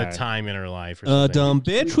the time in her life. Or A something. dumb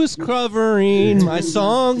bitch was covering my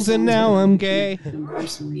songs and now I'm gay.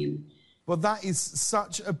 Well, that is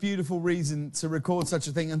such a beautiful reason to record such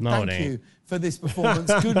a thing. And No, it thank you ain't. for this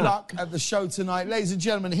performance. Good luck at the show tonight. Ladies and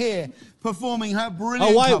gentlemen, here performing her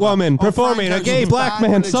brilliant A white cover woman of performing Frank a gay Ocean's black Bad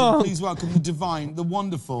man Religion. song. Please welcome the divine, the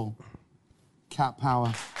wonderful Cat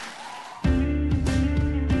Power.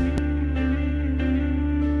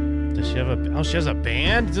 Does she have she has a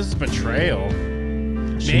band? This is betrayal.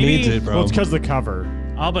 She needs it, bro. Well, it's because of the cover.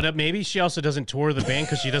 Oh, but maybe she also doesn't tour the band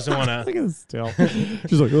because she doesn't want to. Look at this still.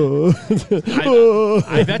 She's like, oh.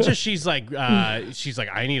 I bet you she's like,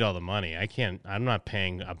 I need all the money. I'm not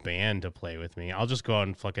paying a band to play with me. I'll just go out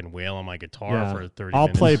and fucking wail on my guitar for 30 I'll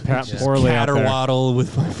minutes. play Pat Poorly out there. Caterwaddle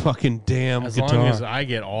with my fucking damn As guitar. long as I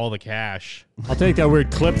get all the cash. I'll take that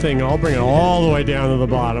weird clip thing and I'll bring it all the way down to the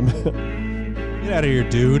bottom. Get out of here,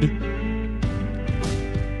 dude.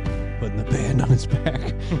 Putting the band on his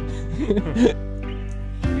back.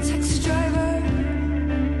 Taxi driver,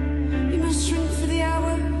 you must drink for the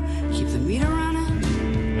hour. Keep the meter running.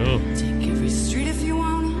 Take every street if you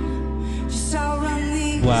want. Just outrun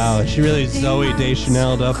these. Wow, she really Zoe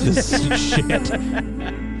Deschanel'd up this shit.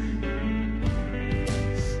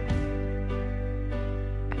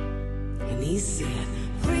 And he said,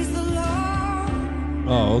 praise the Lord.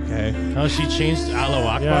 Oh, okay. Oh, she changed Allahu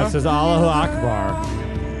Akbar? Yeah, it says Allahu Akbar.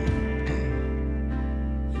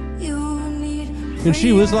 And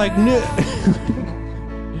she was like, no.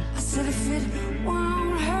 I said if it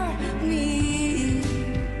won't hurt me,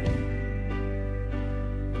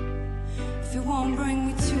 if it won't bring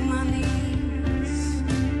me to my knees.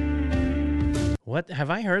 What?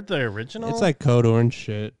 Have I heard the original? It's like Code Orange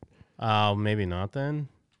shit. Oh, maybe not then.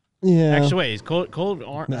 Yeah. Actually, wait, is Cold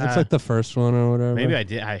Orange? It's like the first one or whatever. Maybe I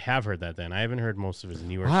did. I have heard that then. I haven't heard most of his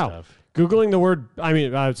newer Wow. stuff. Googling the word,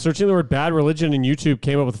 searching the word Bad Religion in YouTube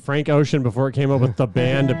came up with Frank Ocean before it came up with the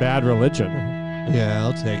band Bad Religion. Yeah,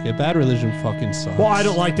 I'll take it. Bad Religion fucking sucks. Well, I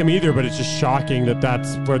don't like them either, but it's just shocking that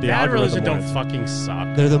that's where the Bad algorithm Religion don't was. fucking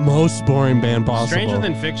suck. They're the most boring band possible. Stranger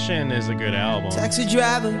Than Fiction is a good album. Taxi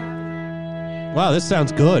driver. Wow, this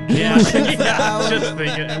sounds good. Yeah, yeah, just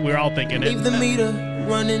thinking. We're all thinking Leave it. the meter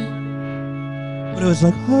running. But it was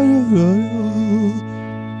like,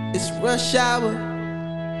 It's rush hour.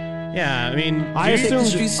 Yeah, I mean, I do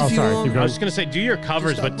assumed. you- Oh, sorry. Keep I going. was just gonna say, do your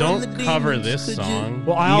covers, but don't cover this song.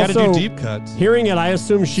 Well, I You gotta also do deep cuts. Hearing it, I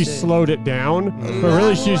assume she slowed it down, but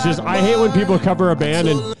really she's just. I hate when people cover a band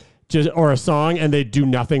and or a song and they do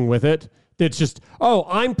nothing with it. It's just, oh,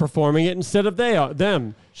 I'm performing it instead of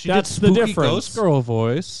them. She That's did the spooky difference. Ghost Girl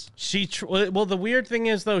voice. Well, the weird thing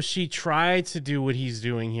is though, she tried to do what he's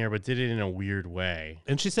doing here, but did it in a weird way.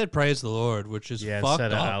 And she said praise the Lord, which is Yeah, fucked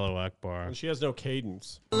instead of up. Allahu Akbar. And she has no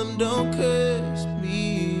cadence. Tell 'em don't curse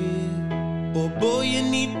me. Oh boy, you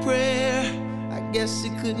need prayer. I guess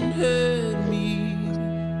it couldn't hurt me.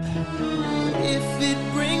 If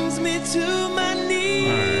it brings me to my knees.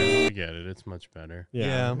 All right, we get it. It's much better.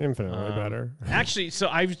 Yeah, infinitely better. Actually, so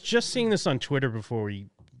I was just seeing this on Twitter before we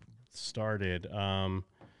started.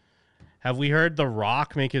 Have we heard The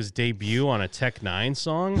Rock make his debut on a Tech Nine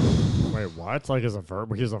song? Wait, what? Like as a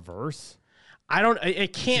verb? He's a verse? I don't.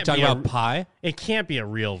 It can't talking be about pie? It can't be a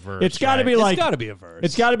real verse. It's got to right? be like. It's got to be a verse.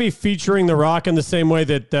 It's got to be featuring The Rock in the same way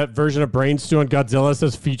that that version of Brain Stew on Godzilla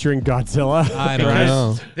says featuring Godzilla. I don't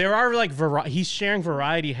know. There are like he's sharing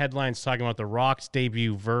Variety headlines talking about The Rock's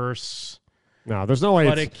debut verse. No, there's no way.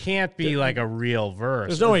 But it can't be like a real verse.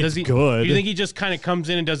 There's no way Does it's he, good. Do you think he just kind of comes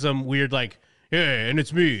in and does some weird like, yeah, and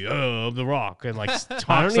it's me, The Rock, and like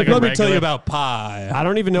talks like a Let me tell you regular- about pie. I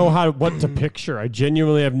don't even know what to picture. I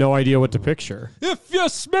genuinely have no idea what to picture. If you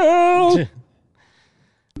smell.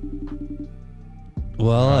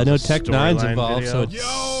 Well, I know Tech Nine's involved, so it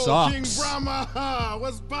sucks. King Brahma,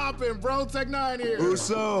 what's poppin', bro? Tech Nine here.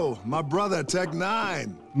 Uso, my brother, Tech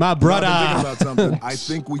Nine. My brother. I've been thinking about something. I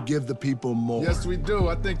think we give the people more. Yes, we do.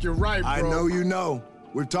 I think you're right, bro. I know you know.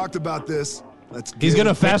 We've talked about this. Let's. He's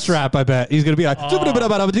gonna fast rap. I bet he's gonna be like. The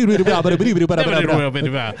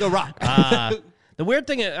Rock. The weird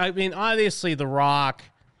thing, I mean, obviously, The Rock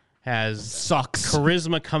has sucks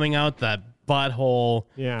charisma coming out that butthole,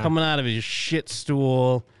 coming out of his shit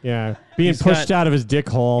stool. Yeah, being pushed out of his dick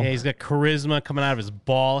hole. Yeah, he's got charisma coming out of his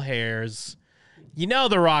ball hairs. You know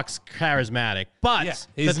The Rock's charismatic, but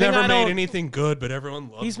he's never made anything good, but everyone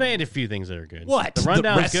loves He's made a few things that are good. What? The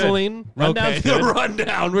Rundown's wrestling? good. Rundown's Okay. good. The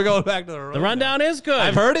Rundown. We're going back to the Rundown. The Rundown is good.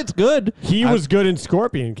 I've heard it's good. He was good in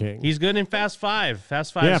Scorpion King. He's good in Fast Five.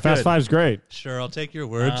 Fast Five. Yeah, Fast Five's great. Sure, I'll take your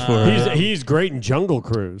words for it. He's great in Jungle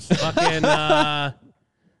Cruise.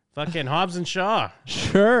 Fucking Hobbs and Shaw.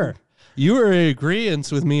 Sure. You were in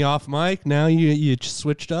agreeance with me off mic. Now you just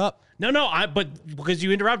switched up. No, but because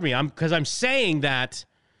you interrupted me, I'm saying that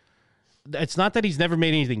it's not that he's never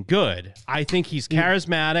made anything good. I think he's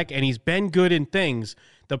charismatic and he's been good in things.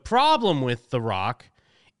 The problem with The Rock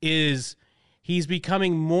is he's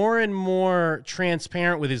becoming more and more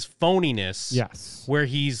transparent with his phoniness. Yes. Where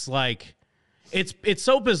he's like, it's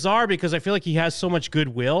so bizarre because I feel like he has so much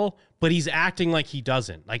goodwill, but he's acting like he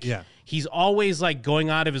doesn't. Like he's always like going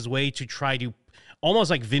out of his way to try to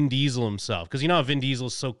almost like Vin Diesel himself. Because you know how Vin Diesel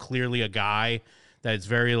is so clearly a guy that is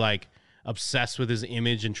very like obsessed with his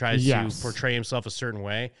image and tries to portray himself a certain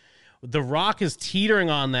way. The Rock is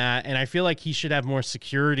teetering on that, and I feel like he should have more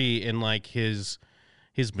security in like his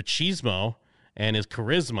machismo and his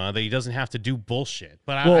charisma, that he doesn't have to do bullshit.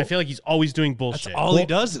 But I feel like he's always doing bullshit. All he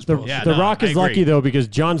does is bullshit. The Rock is lucky though, because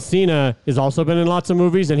John Cena has also been in lots of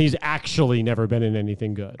movies, and he's actually never been in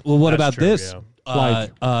anything good. Well, what about this?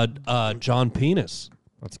 John Penis.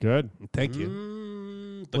 That's good. Thank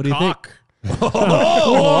you. The what do you think? cock.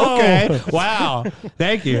 Oh, okay. Wow.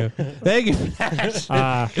 Thank you. Thank you for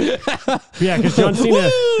that. Yeah, because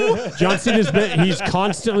John Cena's he's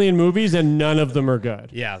constantly in movies and none of them are good.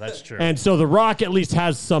 Yeah, that's true. And so The Rock at least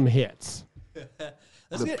has some hits.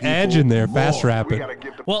 Let's get Edge in there, fast rapping.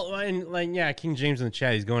 Well, and like, yeah, King James in the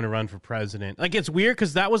chat, he's going to run for president. Like, it's weird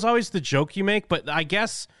because that was always the joke you make, but I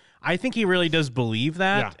think he really does believe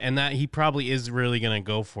that, and that he probably is really going to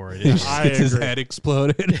go for it. He just gets his head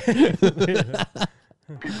exploded.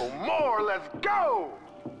 People more, let's go.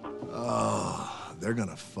 Oh, they're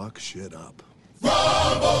gonna fuck shit up.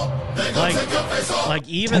 Like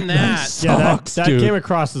even that. That came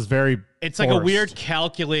across as very. It's like a weird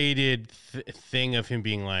calculated thing of him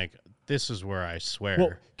being like, "This is where I swear."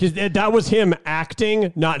 Well, because that was him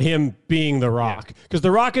acting, not him being The Rock. Because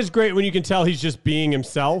The Rock is great when you can tell he's just being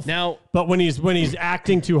himself. Now, but when he's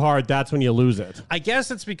acting too hard, that's when you lose it. I guess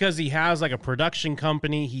it's because he has like a production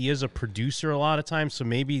company. He is a producer a lot of times, so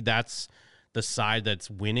maybe that's the side that's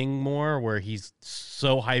winning more, where he's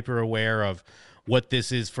so hyper aware of what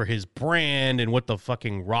this is for his brand and what the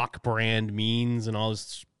fucking Rock brand means and all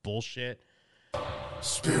this bullshit.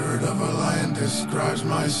 Spirit of a lion describes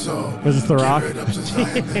my soul. Was this The Rock? Give it up to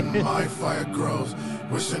Zion and my fire grows.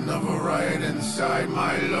 Wishing of a riot inside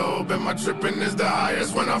my lobe, and my tripping is the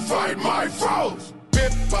highest when I fight my foes.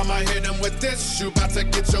 I'ma hit him with this. You about to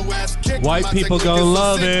get your ass kicked. White people gonna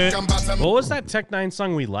love it. What was that Tech Nine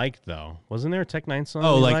song we liked though? Wasn't there a Tech Nine song?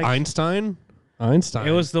 Oh, we like liked? Einstein?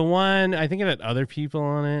 It was the one. I think it had other people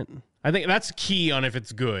on it. I think that's key on if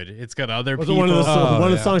it's good. It's got other Was people. it one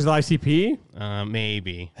of the songs of ICP?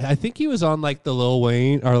 Maybe. I think he was on like the Lil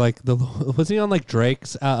Wayne or like was he on like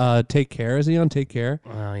Drake's Take Care? Is he on Take Care?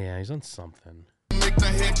 Oh yeah, he's on something. He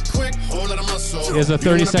has a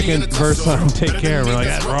 30-second verse on Take Care. We're like,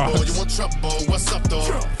 that rocks.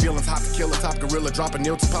 Feelings hot to kill a top gorilla, dropping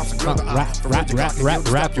nail to pops a Rap.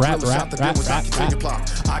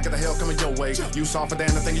 I get the hell coming your way. You softer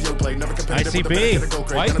than the thing you play. Never compared to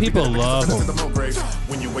ICP. White people love him.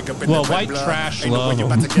 Well, white trash love him.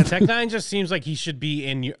 Tech Nine just seems like he should be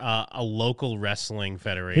in a local wrestling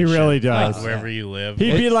federation. He really does. Like wherever you live.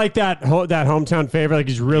 He'd be like that hometown favorite. Like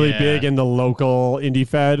he's really big in the local indie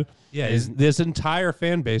fed. Yeah, this entire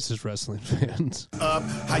fan base is wrestling fans.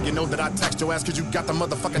 How you know that I text your ass because you got the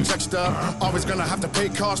motherfucking check stub? Always gonna have to pay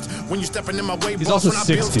cost when you stepping in my way. He's boss, also when I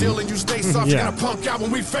build 60. still and you stay soft, you're gonna punk out when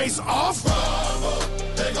we face off.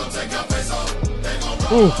 They gon' take your face off. They gon'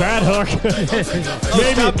 Ooh, bad hook.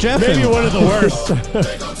 Stop Jeffin. Maybe one of the worst.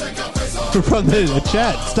 From the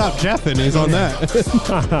chat, stop Jeffin. He's on that.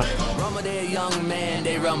 Young man,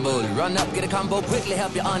 they rumble. Run up, get a combo, quickly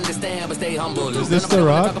help you understand, but stay humble. Is this The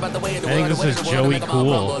Rock? I think this is Joey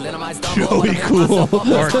Cool. Joey Cool.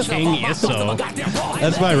 Or King Isso.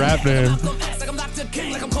 That's my rap name.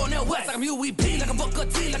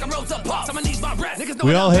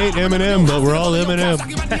 We all hate Eminem, but we're all Eminem.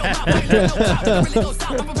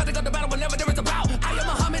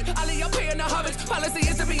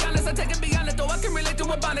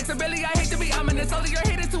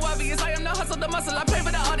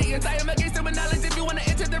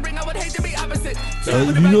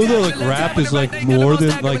 You know that like rap is like more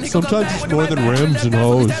than like sometimes it's more than rims and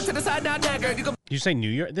hoes. Did you say New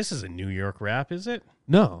York? This is a New York rap, is it?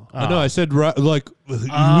 No, Oh. no. I said rap. Like we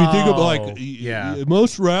think of like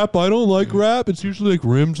most rap. I don't like rap. It's usually like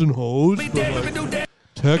rims and hoes. But like,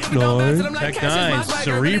 Tech Nine. Tech Nine,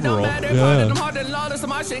 Cerebral. Yeah.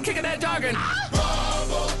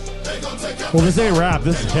 Well, this ain't rap.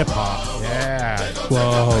 This is hip hop. Yeah.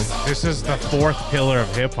 Whoa. This is the fourth pillar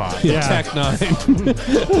of hip hop. Yeah. Tech Nine.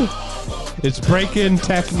 It's breaking,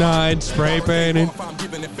 Tech Nine, spray painting.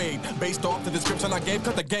 There's got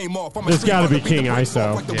to be King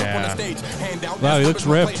ISO. Yeah. Wow, he looks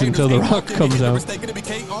ripped until The Rock comes out.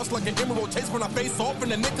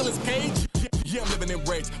 Yeah, I'm living in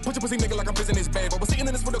rage. Put your pussy nigga like I'm pissing his bag. I was sitting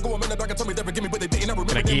in this for the go a minute. I can tell me never give me, but they didn't. I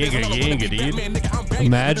remember dude.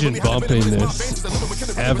 Imagine bumping this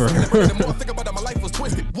ever.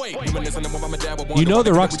 You know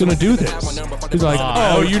The Rock's gonna do this. He's like,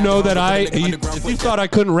 oh, you know that if you thought I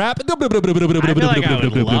couldn't rap. I feel like I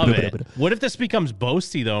would love it. What if this becomes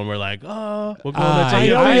boasty though, and we're like, oh, we're going to I take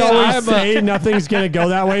know we your always face say nothing's gonna go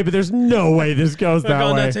that way, but there's no way this goes We're that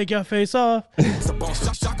going way. to take your face off. I'm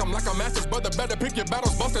like a master's brother. Better pick your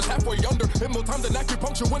battles. Busters halfway under. Hit more time than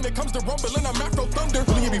acupuncture when it comes to rumbling. I'm afro thunder.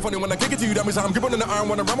 Really, it be funny when I kick it to you. That means I'm gripping on the iron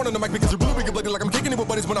when I'm on the mic because you're blue. We get blooded like I'm kicking it with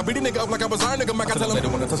buddies when I beat a nigga up like I was iron nigga. Mac, I tell them they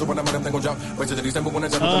don't want to tussle when I'm at them. They gon' drop. Wait till the December when I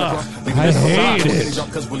jump on the cross. I hate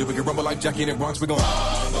it. Cause we can rumble like Jackie in the Bronx. We gon'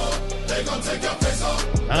 they gon' take your face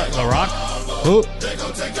off. The Rock. Oh. They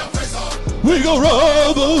gon' take your face off. We go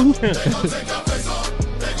rumble. They gon' take your face off.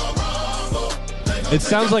 They gon' rumble. It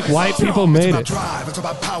sounds like white people made it. Drive, it's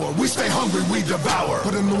about power. We stay hungry, we devour.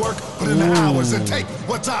 Put in the work, put in the hours, and take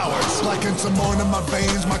what's ours. Like in some more in my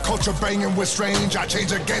veins, my culture banging with strange. I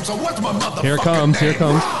change the game, so what's my motherfucking Here comes, name? here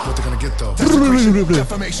comes. What they gonna get though? Desecration,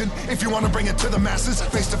 defamation. If you wanna bring it to the masses,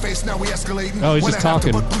 face to face, now we escalating. Oh, he's When just I have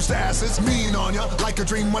to talking. put boost the asses, mean on ya. Like a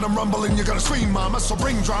dream when I'm rumbling, you're gonna scream, mama. So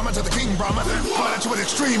bring drama to the king, Brahma. Fight it to an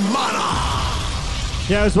extreme mana.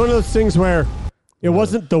 Yeah, it was one of those things where it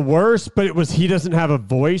wasn't the worst, but it was he doesn't have a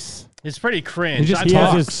voice. It's pretty cringe. He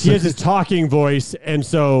has his talking voice, and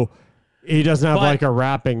so he doesn't have But- like a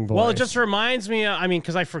rapping voice. Well, it just reminds me. I mean,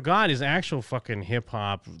 because I forgot his actual fucking hip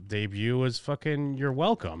hop debut was fucking "You're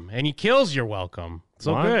Welcome," and he kills "You're Welcome."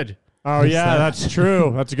 So What? good. Oh yeah, that's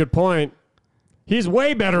true. That's a good point. He's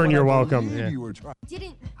way better in You're Welcome. You were trying.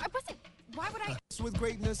 I wasn't. Why would I? With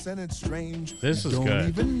greatness and it's strange. This is Don't good.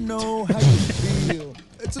 even know how you feel.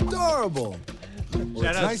 It's adorable.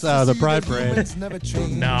 Shout out the Pride Parade.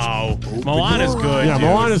 No, Moana's good. Yeah, dude.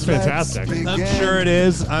 Moana's fantastic. I'm sure it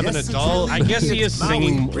is. I'm an adult. I guess he is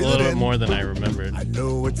singing a little bit more than I remembered. I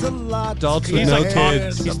know it's a lot. Adults with He's no like talk,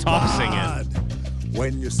 kids. he's talk singing.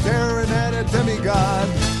 When you're staring at a demigod,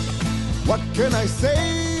 what can I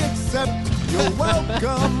say except you're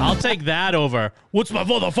welcome? I'll take that over. What's my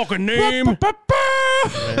motherfucking name?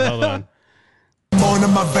 Wait, hold on. Born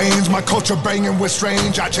in my veins, my culture banging with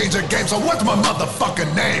strange. I change the game, so what's my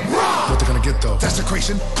motherfucking name? What they gonna get though?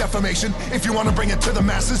 Desecration, defamation. If you wanna bring it to the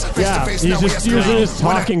masses, face to face, now we just using escalate. his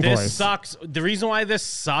talking This voice. sucks. The reason why this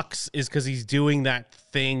sucks is because he's doing that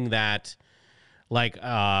thing that, like,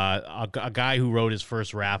 a guy who wrote his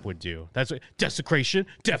first rap would do. That's what, desecration,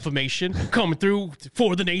 defamation, coming through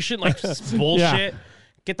for the nation. Like, bullshit.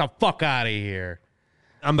 Get the fuck out of here.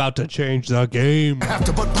 I'm about to change the game. Have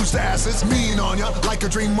to put boost the asses, mean on ya. Like a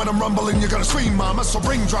dream when I'm rumbling, you're gonna scream, mama. So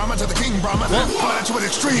bring drama to the king, Brahma. Fight to an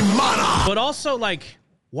extreme mana. But also, like,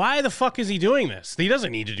 why the fuck is he doing this? He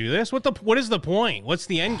doesn't need to do this. What is the point? What's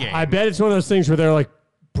the end game? I bet it's one of those things where they're like,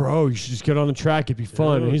 "Bro, you should just get on the track. It'd be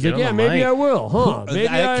fun." And he's get like, on "Yeah, the maybe mic." I will, huh? Maybe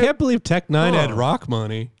I can't believe Tech Nine had Huh. Rock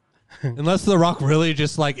money. Unless The Rock really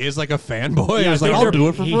just like is like a fanboy. Yeah, He's I like, think I'll they're- do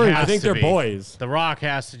it for He free. has I think to they're be. boys. The Rock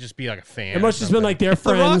has to just be like a fan. It must have just been like their If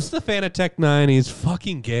The Rock's friends. the fan of Tech Nine, he's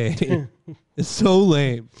fucking gay. It's so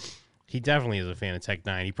lame. He definitely is a fan of Tech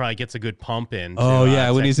Nine. He probably gets a good pump in. Oh yeah,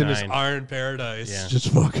 when Tech he's in his 9. Iron Paradise, Yeah. just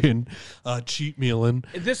fucking cheat mealing.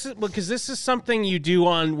 This is because this is something you do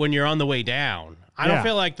on when you're on the way down. I don't Yeah.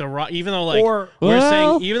 feel like the Rock, even though like Or- we're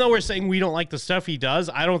well- saying we don't like the stuff he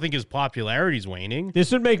does. I don't think his popularity's waning.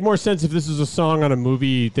 This would make more sense if this was a song on a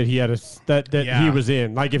movie that he had that Yeah. he was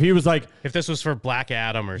in. Like if he was like, If this was for Black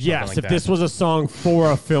Adam or something yes, like if that. this was a song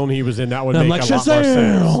for a film he was in, that would I'm make like, a lot more sense.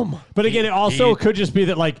 Shazam! But again, it also could just be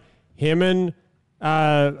that like him and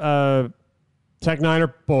Tech Nine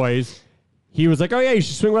are boys. He was like, oh yeah, you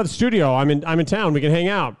should swing by the studio. I'm in town. We can hang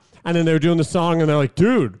out. And then they were doing the song, and they're like,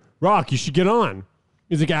 dude, Rock, you should get on.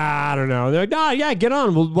 He's like, I don't know. They're like, nah, yeah, get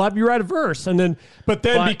on. We'll have you write a verse. And then, but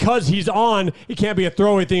because he's on, it can't be a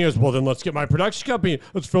throwaway thing. He goes, well, then let's get my production company.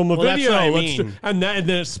 Let's film a Well, that's video. what I Let's mean. and then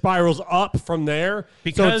it spirals up from there.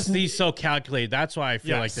 because so he's so calculated. That's why I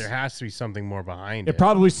feel like Yes. there has to be something more behind it it.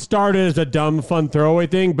 probably started as a dumb, fun throwaway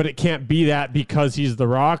thing, but it can't be that because he's The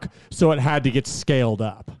Rock. So it had to get scaled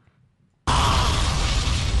up.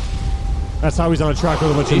 That's how he's on a track with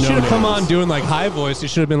a bunch He of should have come no-names. on doing like high voice. He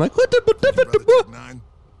should have been like,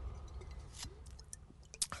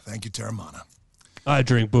 Thank you, Terramana. I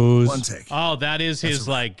drink booze. One take. Oh, that is his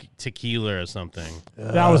like tequila or something.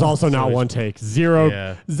 That was also not So one take. Zero.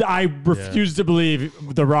 Yeah. I refuse to believe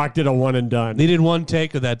The Rock did a one and done. They did one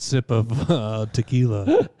take of that sip of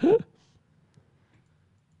tequila.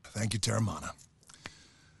 Thank you, Terramana.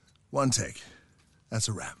 One take. That's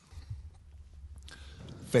a wrap.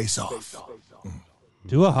 Face off.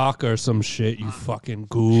 Do a hawk or some shit, you fucking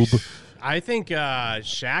goob. I think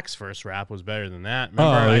Shaq's first rap was better than that.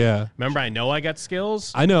 Remember I know I got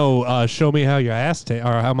skills. I know. Show me how your ass tastes,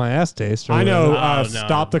 or how my ass tastes. or I know. whatever.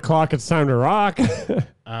 Stop the clock. It's time to rock.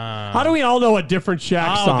 How do we all know a different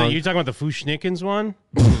Shaq song? You talking about the Fushnikins one?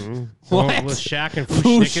 What? With Shaq and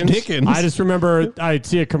Fushnikins? I just remember I'd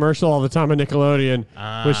see a commercial all the time on Nickelodeon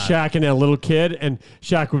with Shaq and a little kid, and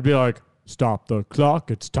Shaq would be like, "Stop the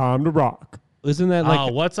clock. It's time to rock." Isn't that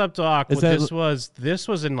like? What's Up Doc? Is Well, that- this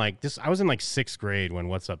was in like this. I was in like 6th grade when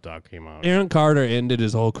What's Up Doc came out. Aaron Carter ended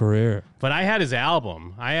his whole career. But I had his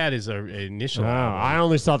album. I had his initial Oh, album. I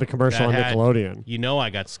only saw the commercial on that had, Nickelodeon. You know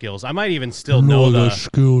I got skills. I might even still know the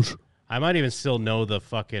skills. I might even still know the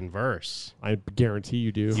fucking verse. I guarantee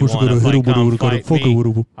you do. You want to fight? Come fight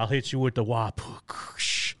me. I'll hit you with the wop.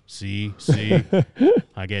 See,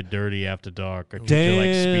 I get dirty after dark. I treat you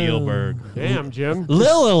like Spielberg. Damn, Jim.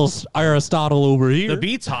 Little Aristotle over here. The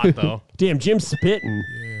beat's hot though. Damn, Jim's spitting.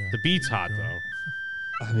 The beat's hot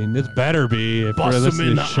though. I mean, this better be if we're Bust him listening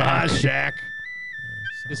in to the Shaq. eye, Shaq.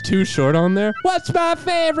 Is too short on there? What's my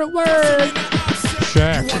favorite word?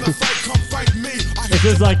 Shaq. This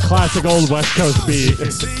is like classic old West Coast beat.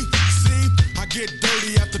 I get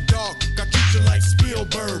dirty after dark. I treat you like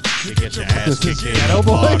Spielberg. You get your ass kicked in. Ghetto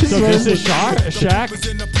Boys. So this is Shaq? Yeah.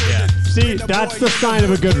 See, that's the sign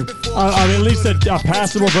of a good, at least a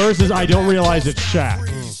passable verse is I don't realize it's Shaq.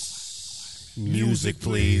 Music,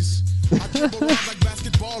 please.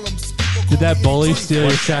 Did that bully steal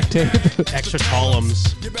your Shaq tape? Extra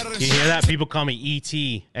tallums. You hear that? People call me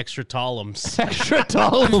E.T. Extra tallums. Extra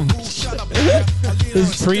tallums. This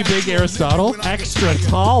is pre-big Aristotle. Extra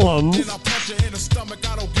tallums.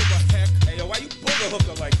 Hey, yo, why you pull the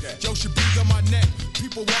hooker like that? Yo, she breathe on my neck.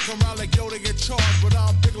 People walk around like yo, they get charged, but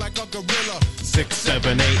I'm big like a gorilla. 6,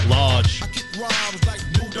 7, 8, large. I kick rhymes like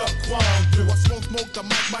moved up Kwong do. I smoke the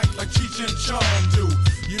mic like Cheech and Chong do.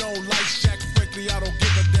 You don't like Shaq, frankly, I don't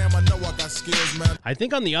give a damn. I know I got skills, man. I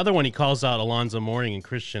think on the other one he calls out Alonzo Mourning and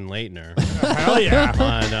Christian Leitner. Hell yeah.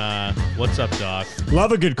 On What's Up, Doc?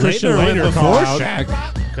 Love a good Christian Leitner Leitner call out. Shaq.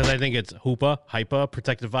 Because I think it's Hoopa, Hypa,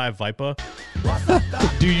 Protective Vibe, Vipa.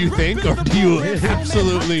 Do you think, or do you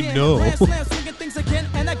absolutely know?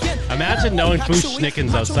 Imagine knowing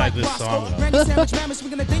Fushnikins outside this song, though.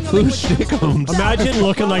 Fushnikins. Imagine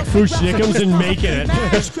looking like Fushnikins and making it.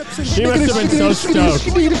 He must have been so stoked.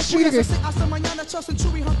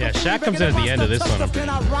 Yeah, Shaq comes in at the end of this one. I'm pretty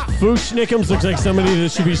sure. Fushnikins looks like somebody that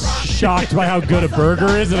should be shocked by how good a burger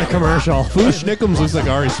is in a commercial. Fushnikins looks like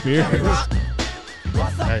Ari Spears.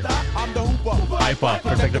 Hypa,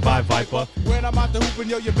 Protective Vibe, Vipa. When I'm out the hooping,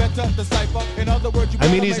 yo, you better decipher. In other words, you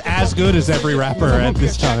I mean, he's as good as every rapper at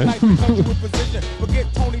this time.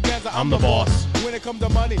 I'm the boss. When it comes to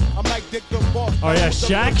money, I'm like Dick the Boss. Oh yeah,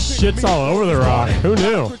 Shaq shits all over The Rock. Who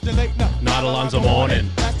knew? Not Alonzo Mourning.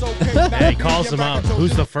 Yeah, he calls him out.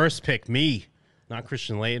 Who's the first pick? Me. Not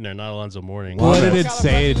Christian Leitner, not Alonzo Mourning. What did it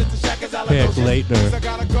say? Pick Leitner. I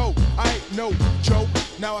gotta go. I ain't no joke.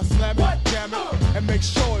 Now I slam it, jam it, and make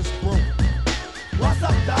sure it's broke.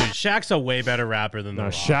 Dude, Shaq's a way better rapper than The No,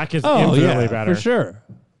 Rock. Shaq is Oh infinitely yeah, better. for sure.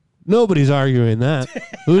 Nobody's arguing that.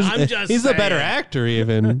 I'm just he's the better saying. actor,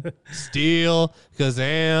 even. Steel,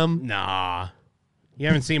 Kazam. Nah. You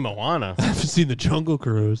haven't seen Moana. I haven't seen the Jungle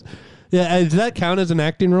Cruise. Yeah, does that count as an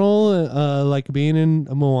acting role, like being in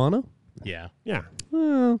a Moana? Yeah. Yeah.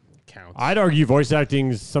 Counts. I'd argue voice acting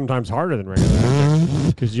is sometimes harder than regular acting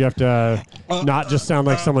because you have to not just sound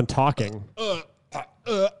like someone talking.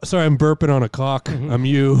 Sorry, I'm burping on a cock. I'm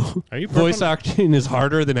you. Are you burping? Voice acting is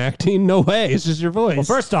harder than acting? No way. It's just your voice. Well,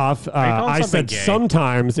 first off, calling I something said gay?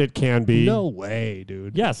 sometimes it can be. No way,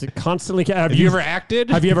 dude. Yes, it constantly can. Have you ever acted?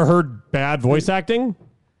 Have you ever heard bad voice acting?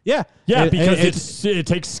 Yeah. Yeah, because it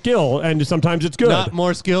takes skill, and sometimes it's good. Not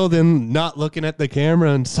more skill than not looking at the camera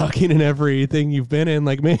and sucking in everything you've been in,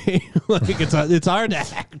 like me. Like it's hard to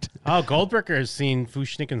act. Oh, Goldberger has seen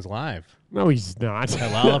Fushnikins live. No, he's not.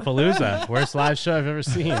 At Lollapalooza. Worst live show I've ever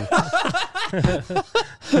seen.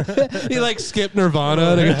 He like skipped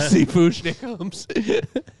Nirvana to go see Fushnikins.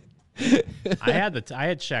 I had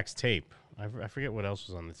Shaq's tape. I forget what else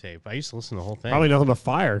was on the tape. I used to listen to the whole thing. Probably nothing but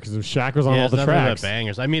fire because Shaq was on all it's the nothing but tracks.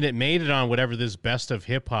 bangers. I mean, it made it on whatever this best of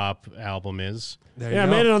hip hop album is. Yeah, I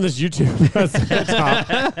made it on this YouTube.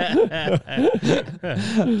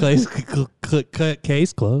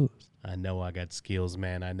 Case closed. I know I got skills,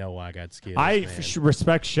 man. I know I got skills. I man.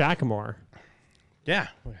 respect Shaq more. Yeah.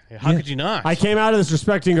 How could you not? I came out of this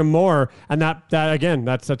respecting him more, and that again,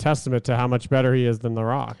 that's a testament to how much better he is than The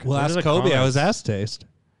Rock. Well, ask Kobe how his ass taste.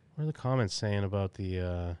 What are the comments saying about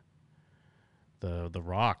the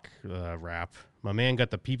Rock rap? My man got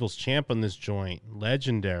the People's Champ on this joint.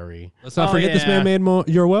 Legendary. Let's not forget this man made more.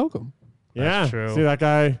 You're welcome. Yeah, That's true. See that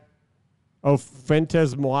guy? Oh,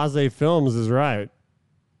 Fuentes Moise Films is right.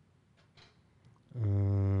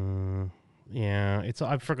 Yeah,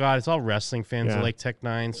 I forgot. It's all wrestling fans that like Tech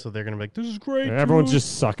Nine, so they're gonna be like, "This is great." Yeah, everyone's dude.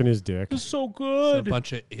 just sucking his dick. This is so It's good. a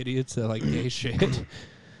bunch of idiots that like gay shit.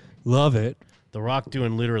 Love it. The Rock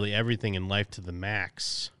doing literally everything in life to the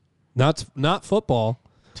max. Not football.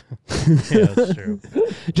 Yeah, that's true.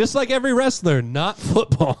 Just like every wrestler, not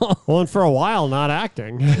football. Well, and for a while, not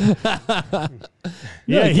acting. He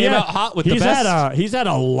came out hot with the best. He's had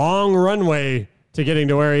a long runway to getting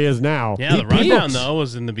to where he is now. Yeah, the rundown though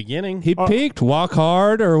was in the beginning. He peaked. Walk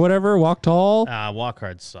hard or whatever. Walk tall. Walk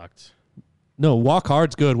hard sucked. No, walk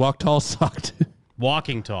hard's good. Walk tall sucked.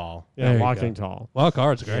 Walking tall. Yeah, There you walking go. tall. Walk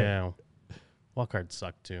hard's great. Yeah. Walk hard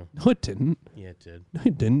sucked too. No, it didn't. Yeah, it did. No,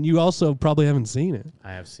 it didn't. You also probably haven't seen it.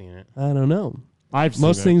 I have seen it. I don't know. I've seen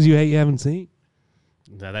Most it. things you hate, you haven't seen.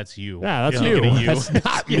 That's you. Yeah, that's You're you. looking at you. That's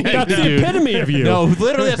not me. That's the dude. epitome of you. No,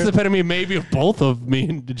 literally, that's the epitome maybe of both of me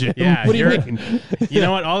and Jim. Yeah, what do you you're- mean? You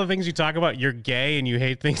know what? All the things you talk about, you're gay and you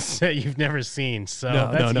hate things that you've never seen. So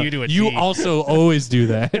that's you to a You T. also always do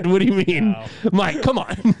that. What do you mean? Mike, come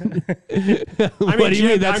on. what do you Jim,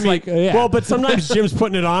 mean? That's well, but sometimes Jim's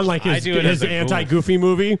putting it on like I his, do it his as a goof. anti-goofy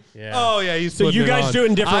movie. Yeah. Oh, yeah. He's So you guys do it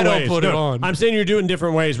in different I ways. don't put it No, on. I'm saying you do it in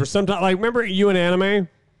different ways. Where sometimes, like, remember you in anime?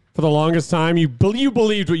 For the longest time, you believed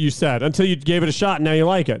what you said until you gave it a shot, and now you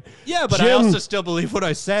like it. Yeah, but I Jim- also still believe what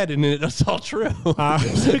I said, and it's all true. What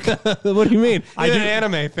do you mean? Even an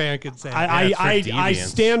anime fan could say that. I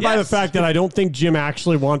stand by the fact that I don't think Jim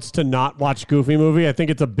actually wants to not watch Goofy movie. I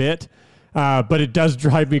think it's a bit, but it does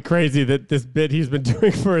drive me crazy that this bit he's been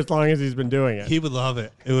doing for as long as he's been doing it. He would love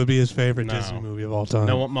it. It would be his favorite Disney movie of all time.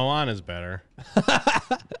 No, Moana's better.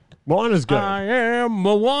 Moana's good. I am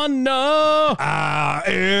Moana. I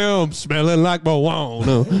am smelling like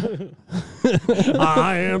Moana.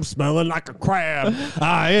 I am smelling like a crab.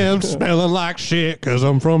 I am smelling like shit because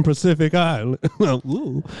I'm from Pacific Island.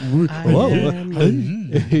 Ooh. Whoa.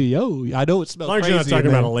 Hey, yo, I know it As smells long as crazy. you're not talking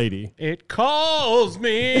in about there. a lady. It calls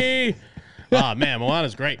me. Oh, man,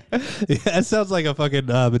 Moana's great. Yeah, that sounds like a fucking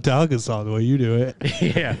Metallica song the way you do it.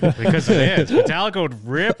 Yeah, because it is. Metallica would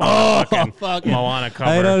rip on a fucking Moana I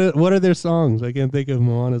cover. don't, what are their songs? I can't think of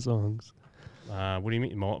Moana songs. What do you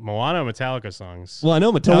mean? Moana or Metallica songs? Well, I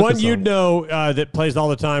know Metallica The one songs. you know that plays all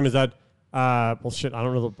the time is that. Well, shit, I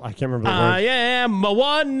don't know. I can't remember the I words. am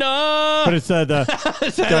Moana. But it's the.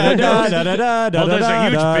 Well, there's a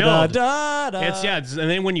huge build. It's and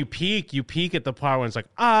then when you peak at the part when it's like,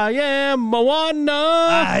 I am Moana.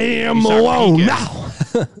 I am You start Moana.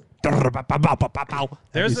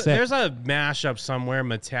 There's a mashup somewhere,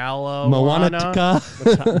 Metallo,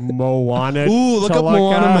 Moana-tica. Moana. Ooh, look up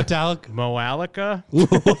Moana Metallica. Moalica.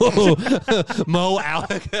 Mo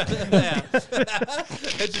Allica. Yeah.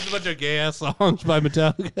 It's just a bunch of gay ass songs by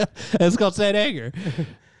Metallica. It's called Saint Anger.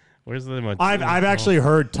 Where's the I've actually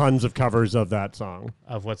heard tons of covers of that song.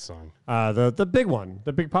 Of what song? The big one,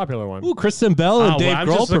 the big popular one. Ooh, Kristen Bell and Dave I'm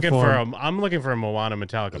Grohl just looking performed. I'm looking for a Moana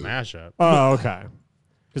Metallica mashup. Oh, okay.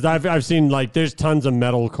 Because I've seen like there's tons of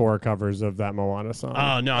metalcore covers of that Moana song.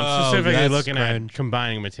 Oh no, I'm specifically looking at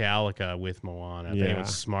combining Metallica with Moana. I think it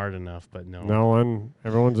was smart enough, but no. No one.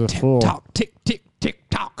 Everyone's a fool. Tick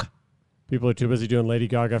tock. People are too busy doing Lady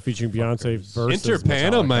Gaga featuring Beyonce versus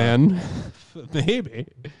Interpana, Metallica. man. Maybe.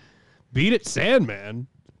 Beat it, Sandman.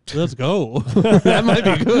 Let's go. That might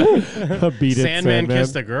be good. Beat it, Sandman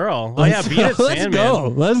kissed a girl. Oh yeah, Beat It,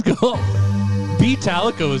 Sandman. Let's go.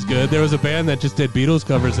 Beatallica was good. There was a band that just did Beatles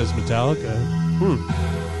covers as Metallica.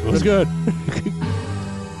 It was good.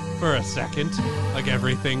 For a second. Like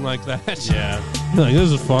everything like that. Yeah. Like,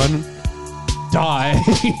 this is fun. Die.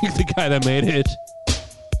 The guy that made it.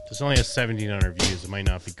 This only has 1,700 views. It might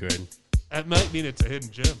not be good. That might mean it's a hidden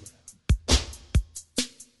gem.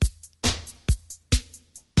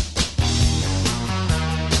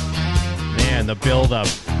 Man, the build-up.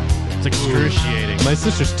 It's excruciating. My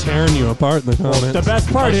sister's tearing you apart in the comments. The best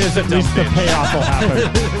part is at least the payoff will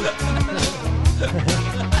happen.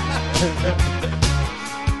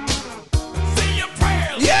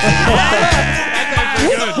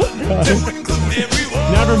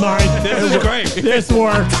 Never mind. This is great. This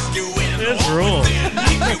works. This rules.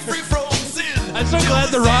 I'm so glad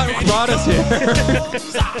the rock brought us here.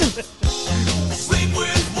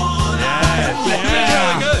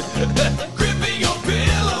 Yeah.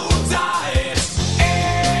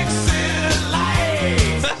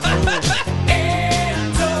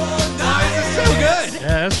 Good. Yeah,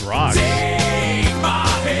 that's rock. The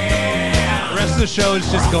rest of the show is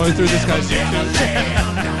just going through this guy's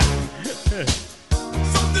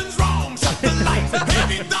Something's wrong. Shut the lights.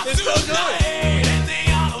 Baby, not It's so tonight. And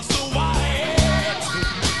the aisle's so wide.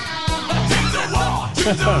 Dreams of war,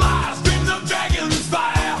 dreams of lies, dreams of dragons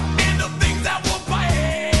fire, and the things that will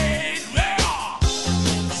fade. Yeah.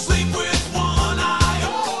 Sleep with one eye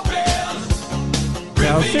open.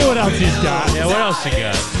 Now, let's see what else he's got. Yeah, what else you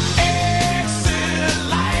got?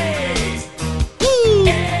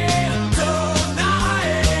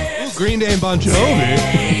 Green Day and Bon Jovi.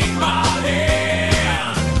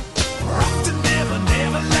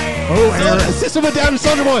 Oh, Aaron. System of a Down and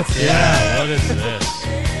Soldier Boy. Yeah, what is this?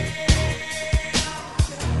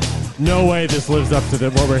 No way this lives up to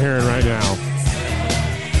what we're hearing right now.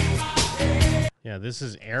 Yeah, this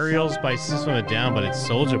is Aerials by System of a Down, but it's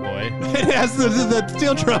Soulja Boy. It has the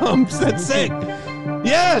steel drums that sing.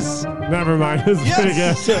 Yes. Never mind. It's pretty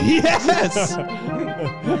good. Yes.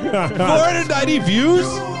 490 views.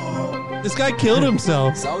 This guy killed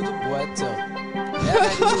himself. Soulja Boy, tough.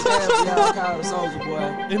 Soulja Boy.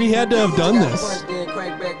 And he had to have done this. Then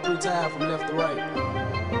crank back 3 times from left to right.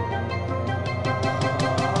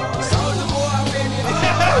 Soulja Boy, I've been in it.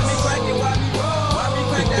 Why me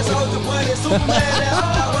crank that Soulja Boy? That Superman, that's all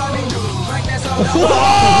I want me do. Crank that Soulja Boy.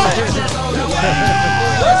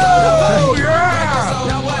 Oh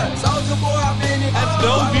yeah! Soulja Boy, I've been in it. That's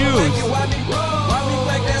no views. Why me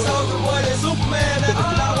crank that Soulja Boy? That Superman, that's all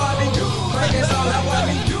I want me do.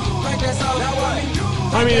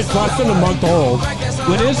 I mean, it's less than a month old.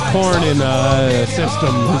 When is Korn in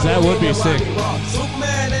system? Because that would be sick.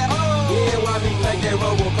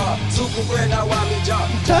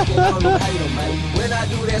 When I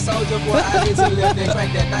do that, Soulja Boy, I get to let that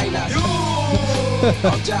crack that night out.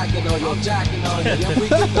 I'm jocking on you, I'm jocking on you. If we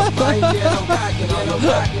get the fight, then I'm rocking on you, I'm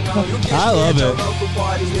rocking on you. I love it.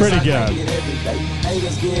 Pretty good.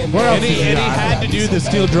 What else And he had to do the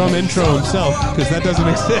steel drum intro himself because that doesn't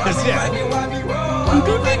exist. Yeah.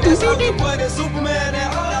 Crank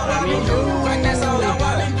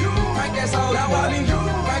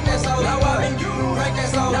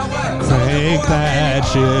that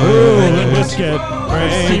shit. Ooh, Limp Bizkit.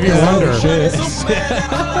 Stevie Wonder.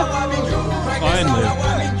 Finally.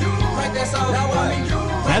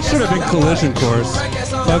 That should have been Collision Course.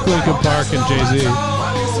 Fuck Linkin Park and Jay-Z.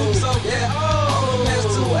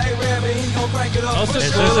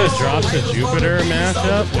 Is this a Drops to Jupiter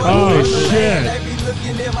mashup? Oh, shit.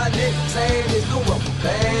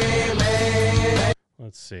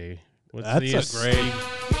 Let's see. What's That's a great...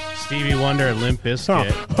 Stevie Wonder and Limp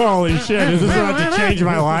Bizkit. Oh, holy shit. Is this about to change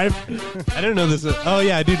my life? I didn't know this. Oh,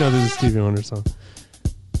 yeah, I do know this is a Stevie Wonder song.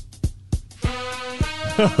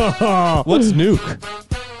 What's Nuke?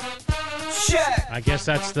 I guess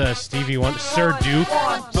that's the Stevie Wonder. Sir Duke.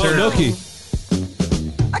 Sir Nookie.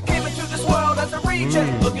 I came into this world as a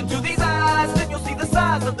reject. Look into these eyes, then you'll see the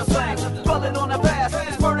size of the flame. Dwelling on the past,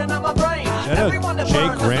 it's burning on my brain. Shout out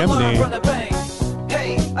Jake Ramney.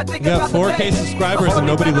 We got 4K subscribers and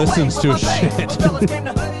nobody listens to a shit.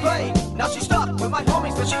 Now she stopped with my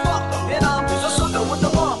homies, but she fucked. And I'm just a sucker with the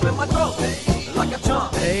bump in my throat. Like a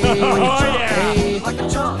chump. Oh, yeah. Like a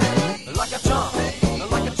chump. Like a chump.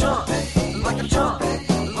 Like a chump. Like a chump.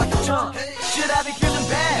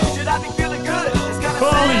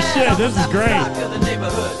 shit, this is great.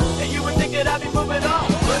 And you would think that I'd be moving on,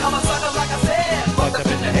 but I'm a sucker, like I said, fucked up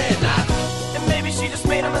in the head now. And maybe she just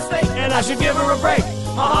made a mistake, and I should give her a break.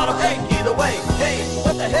 My heart'll ache either way. Hey,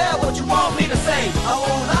 what the hell? What you want me to say? I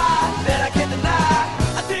won't lie, that I can't deny.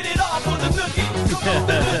 I did it all for the nookie. Come on,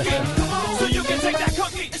 the nookie. Come on, so you can take that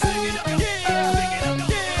cookie and stick it up. Yeah, stick it up.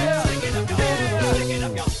 Yeah, stick it up. Yeah, stick it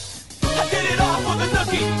up. I did it all for the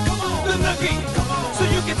nookie. Come on, the nookie. Come on, so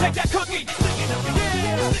you can take that cookie. Stick it up.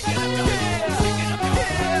 Yeah, stick it up. Yeah, stick it up.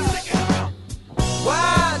 Yeah, stick it up.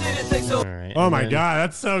 Why did it take so? All right, Oh and my then god,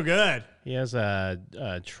 that's so good. He has a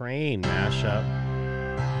Train mashup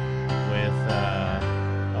with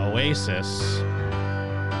Oasis.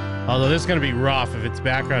 Although this is going to be rough if its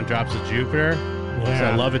background drops to Jupiter. Because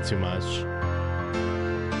I love it too much.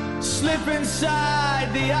 Slip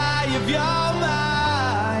inside the eye of your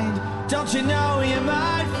mind. Don't you know you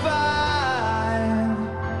might find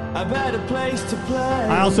a better place to play?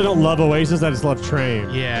 I also don't love Oasis, I just love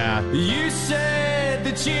Train. Yeah. You said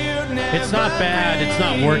that you'd never It's not bad. It's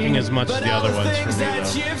not working as much as the other ones for me,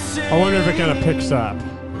 though. I wonder if it kind of picks up.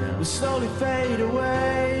 will slowly fade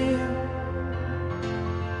away.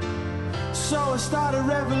 So I start a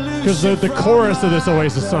revolution. Because the chorus of this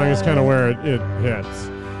Oasis song is kind of where it hits.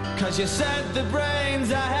 Cause you said the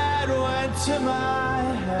brains I had went to my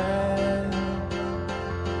head.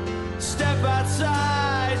 Step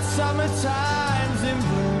outside, summertime's in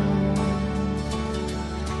bloom.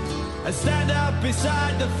 I stand up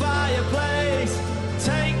beside the fireplace.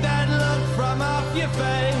 Take that look from off your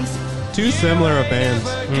face. Two similar bands.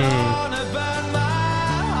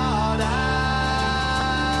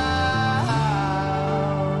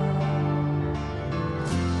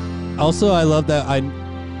 Also, I love that I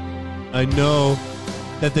know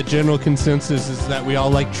that the general consensus is that we all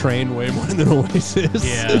like Train way more than Oasis.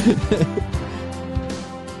 Yeah.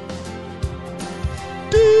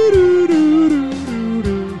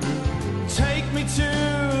 Take me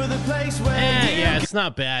to the place where Yeah, it's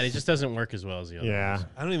not bad. It just doesn't work as well as the other Yeah. ones.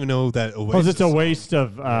 I don't even know that Oasis. Because it's a waste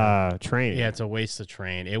of Train. Yeah, it's a waste of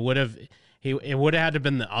Train. It would have had to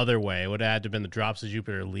been the other way. It would have had to been the Drops of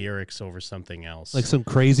Jupiter lyrics over something else. like some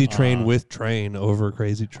Crazy Train with Train over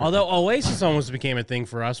Crazy Train. Although Oasis almost became a thing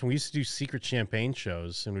for us when we used to do secret Champagne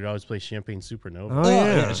shows, and we'd always play Champagne Supernova. Oh,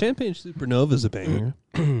 yeah. Champagne Supernova is a banger.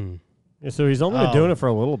 Yeah, so he's only been doing it for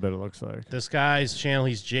a little bit, it looks like. This guy's channel,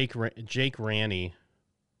 he's Jake Ranny.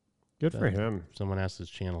 Good for him. Someone asked his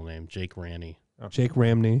channel name, Jake Ranny. Jake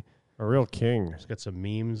Ramney. A real king. He's got some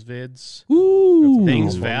memes vids. Ooh.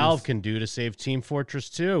 Things Valve can do to save Team Fortress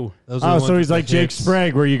 2. Oh, so he's like Jake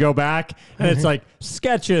Sprague, where you go back and it's like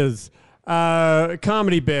sketches,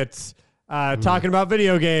 comedy bits, talking about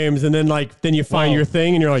video games, and then you find your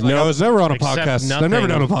thing, and you're like, no, I was never on a Except podcast. I've nothing- never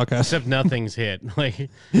done a podcast. Except nothing's hit. Like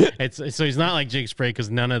so he's not like Jake Sprague because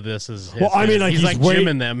none of this is hit. Well, I mean, like he's like Jim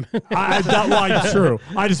and them. It's true.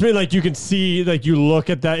 I just mean like you can see, like you look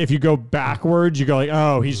at that. If you go backwards, you go like,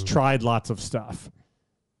 oh, he's tried lots of stuff.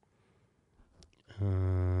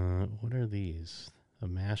 What are these? A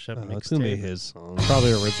mashup mixtape? It's gonna be his song.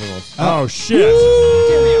 Probably originals. Oh shit!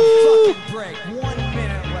 Give me a fucking break. 1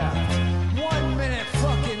 minute left. 1 minute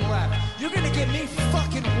fucking left. You're gonna give me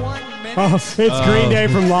fucking 1 minute. Oh, it's Green Day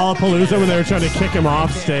from Lollapalooza when they were trying to kick him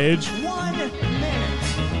off stage. 1 minute.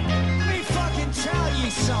 Let me fucking tell you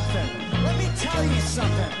something. Let me tell you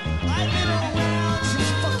something. I've been around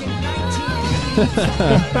since fucking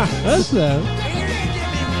 1980. That's that. And you're gonna give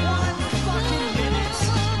me 1 fucking minute?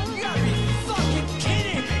 You gotta be fucking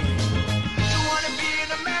kidding me. Don't wanna be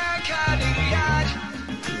an American idiot.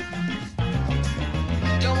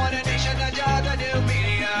 Don't want a nation that does a new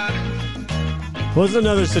media. Well, this is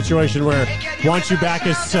another situation where Want You Back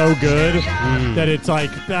is so good that it's like,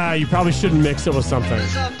 you probably shouldn't mix it with something.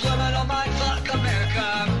 Subliminal mind fuck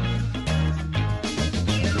America.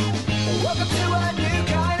 Welcome to a new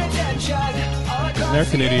kind of tension. All across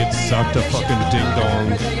American Idiot sucked a fucking ding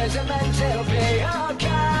dong. everything is meant to be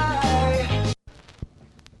okay.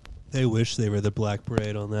 They wish they were the Black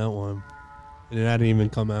Parade on that one. And it hadn't even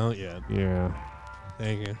come out yet. Yeah.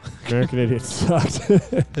 Thank you. American Idiot sucked.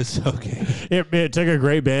 It's okay. It took a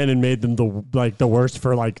great band and made them the worst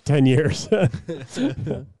for like 10 years.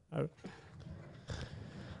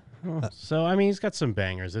 So, I mean, he's got some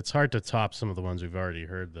bangers. It's hard to top some of the ones we've already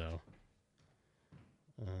heard, though.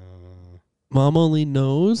 Mom Only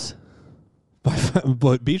Knows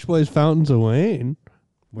by Beach Boys Fountains of Wayne.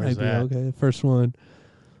 Where's Might be that? okay. First one.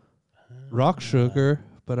 Rock Sugar,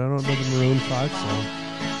 but I don't know the Maroon 5 song.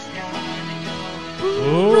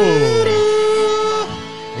 Ooh.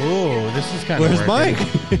 Ooh, this is kind of Where's Mike?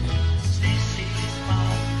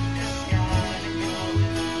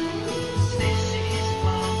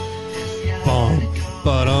 Bum,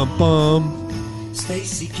 ba-dum-bum.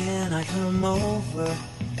 Stacy, can I come over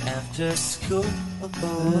after school?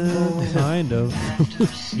 Kind of.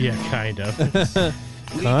 Yeah, kind of.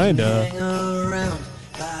 Kind of. Hang around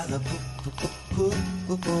by the pool.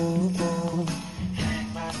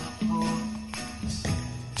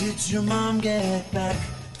 Did your mom get back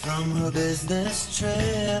from her business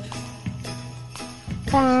trip?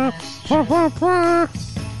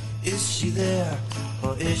 Is she there,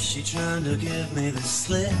 or is she trying to give me the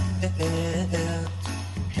slip?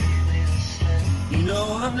 You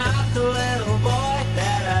know I'm not the little boy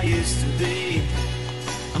that I used to be.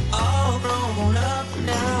 I'm all grown up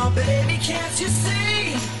now, baby, can't you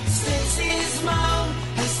see? Stacy's mom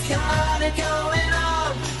has got it going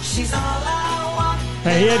on. She's all I want.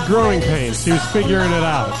 Hey, he had growing pains. He was figuring it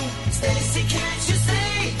out. Stacy, can't you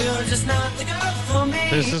see? You're just not the girl for me.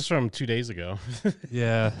 This is from 2 days ago.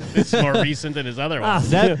 Yeah. It's more recent than his other one.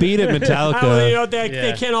 That beat at Metallica. Oh, you know,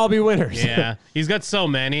 they can't all be winners. Yeah. He's got so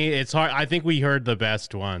many. It's hard. I think we heard the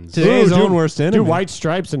best ones. Today's own worst enemy. Dude, White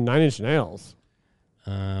Stripes and Nine Inch Nails.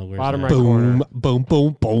 Where's Bottom that? right corner. Boom,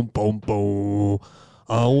 boom, boom, boom, boom.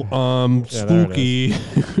 Oh, Yeah, there it spooky.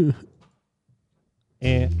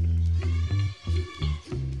 Eh.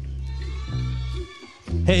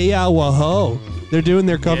 Hey Ya Whoa. They're doing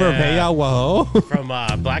their cover of Hey Ya Whoa. From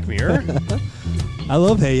Black Mirror. I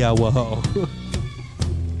love Hey Ya Whoa.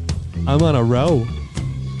 I'm on a row.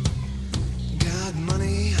 Got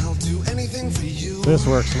money, I'll do anything for you. This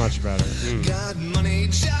works much better. Got money,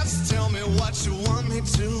 just tell me what you want me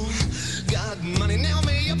to. Got money, nail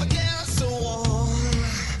me up against a wall.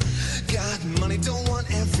 Got money, don't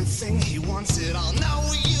want everything, he wants it all.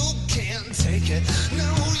 No, you can't take it.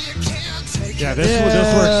 No, you can't take Yeah, it. this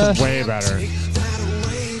works way better.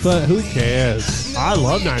 But who cares? I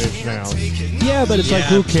love Nine Inch Nails. Yeah, but it's like,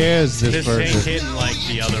 who cares this This ain't version? hitting like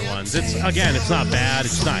the other ones. It's again, it's not bad.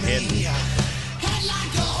 It's not hitting.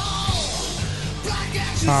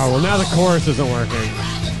 Oh, well, now the chorus isn't working.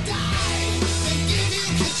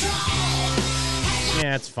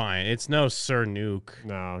 Yeah, it's fine. It's no Sir Nuke.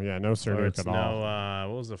 No, yeah, no Sir Or Nuke it's at all. no.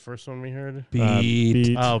 What was the first one we heard?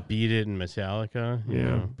 Beat. Oh, Beat It in Metallica.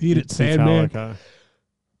 Yeah. Beat it, Sandman. Metallica.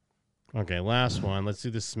 Okay, last one. Let's do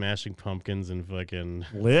the Smashing Pumpkins and fucking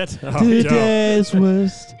Lit. Oh, Today's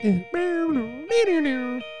worst.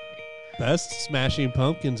 Best Smashing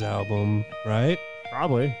Pumpkins album, right?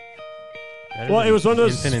 Probably. Better Well, than it was one of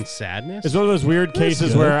those. Infinite Sadness. It's one of those weird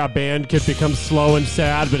cases good. where a band could become slow and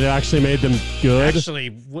sad, but it actually made them good. Actually,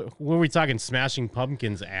 were we talking Smashing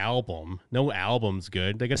Pumpkins album? No album's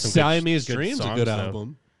good. They got some Siamese good Dream's a songs, good though.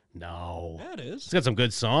 album. No, Yeah, it is. it's got some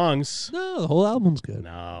good songs. No, the whole album's good.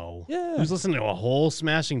 No, Yeah. who's listening to a whole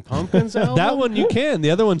Smashing Pumpkins album? That one you can.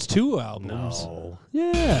 The other one's 2 albums. No,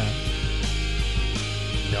 Yeah.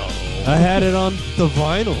 no. I had it on the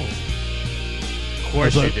vinyl. Of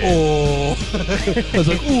course I was you like, did. oh. I was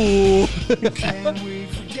like, ooh. Can we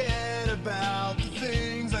forget about the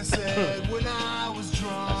things I said when I was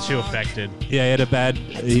drunk? That's too affected. Yeah, he had a bad.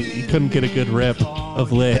 He couldn't get a good rip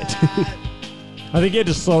of lit. I think you had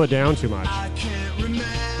to slow it down too much.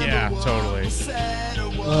 Yeah, totally.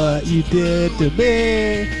 What you did to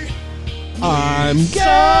me, I'm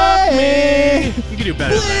gay. You can do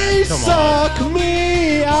better than that. Please Come on. suck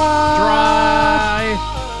me off. Dry.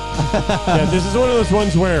 Yeah, this is one of those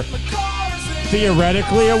ones where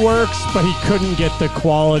theoretically it works, but he couldn't get the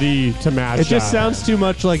quality to match. It just that. sounds too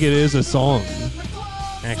much like it is a song.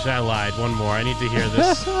 Actually, I lied. One more. I need to hear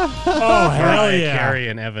this. Oh, hell Mariah yeah. Carey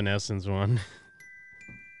and Evanescence one.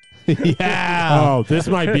 Yeah. Oh, this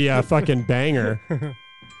might be a fucking banger.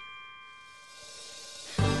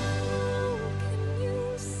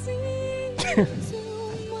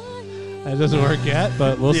 That doesn't work yet,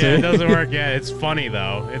 but we'll see. Yeah, it doesn't work yet. It's funny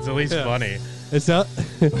though. It's at least funny. It's not.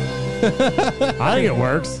 I think it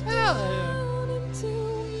works.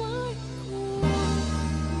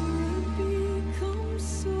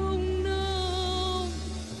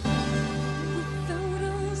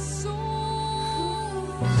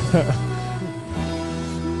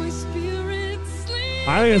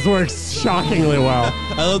 I think this works shockingly well.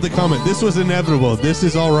 I love the comment. This was inevitable. This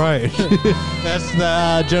is all right. That's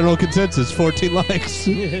the general consensus. 14 likes.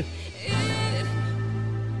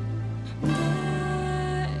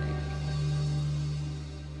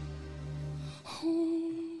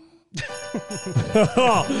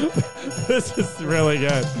 Oh, this is really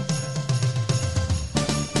good.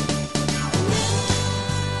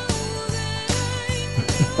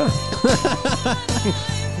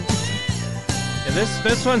 And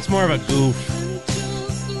this one's more of a goof.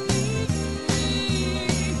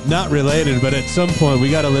 Not related, but at some point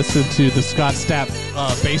we got to listen to the Scott Stapp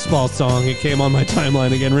baseball song. It came on my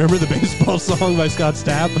timeline again. Remember the baseball song by Scott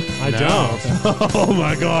Stapp? I don't. Oh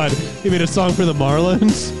my God! He made a song for the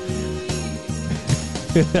Marlins.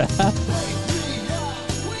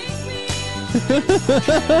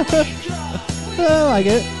 I like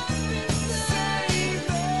it.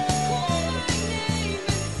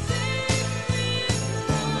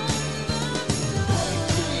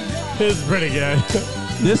 This is pretty good.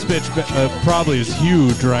 This bitch probably is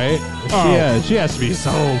huge, right? Oh. Yeah, she has to be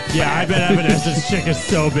so. Yeah, I bet Evanescence chick is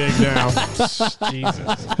so big now. Jesus.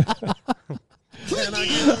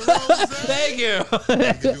 Thank you.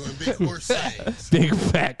 Big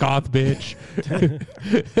fat goth bitch.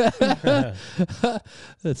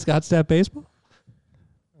 Scott Stapp baseball.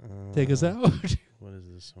 Take us out. What is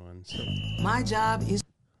this one? My job is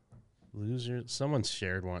Loser. Someone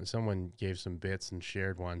shared one. Someone gave some bits and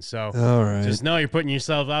shared one. So all right. Just know you're putting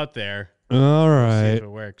yourself out there. All right. See if it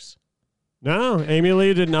works. No, Amy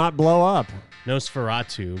Lee did not blow up.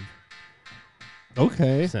 Nosferatu.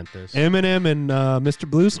 Okay. Sent this. Eminem and Mr.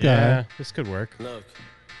 Blue Sky. Yeah, this could work. Look,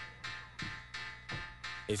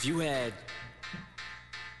 if you had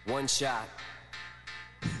one shot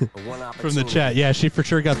or one opportunity From the chat. Yeah, she for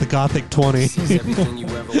sure got the Gothic 20. seize everything you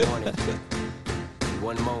ever wanted in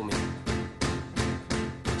one moment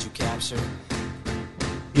that you captured.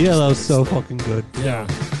 Yeah, that was so fucking good. Yeah.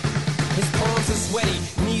 His palms are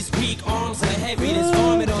sweaty, knees weak, arms are heavy. There's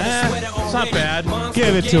vomit on his sweater already. It's not bad. Mom's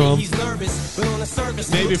Give it to spaghetti, him. he's nervous, but on the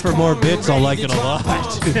surface, Maybe looks for more calm, bits, I'll ready like to it a lot.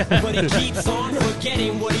 drop bomb. But he keeps on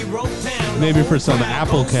forgetting what he wrote down. Maybe for some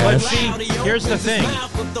Apple But cash. see, here's the thing.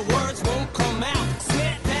 But the words won't come out.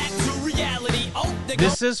 Snap back to reality. Oh, they go.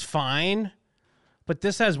 This is fine, but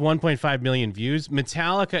this has 1.5 million views.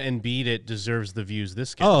 Metallica and Beat It deserves the views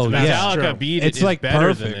this gets. Oh, yeah. Metallica True. Beat It's It is like better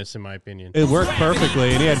perfect. than this, in my opinion. It worked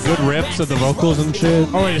perfectly, and he had good rips of the vocals and shit.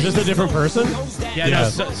 Oh, wait, is this a different person? Yeah,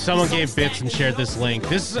 Yeah. no, someone gave bits and shared this link.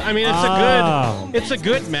 This is, I mean, Oh. it's a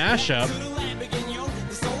good mashup.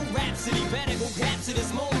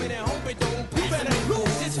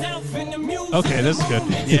 Okay, this is good.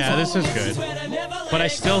 Yeah, this is good. But I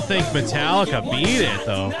still think Metallica beat it,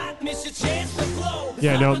 though.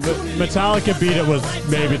 Yeah, no, Metallica Beat It was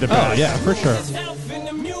maybe the best. Oh, yeah, for sure.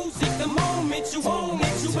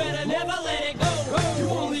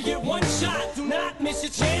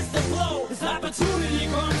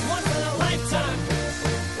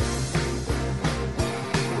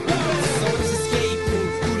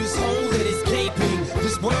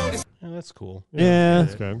 Yeah, that's cool. Yeah.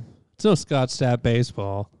 That's good. It's no Scott Stapp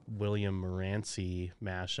baseball. William Moranci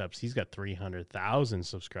mashups. He's got 300,000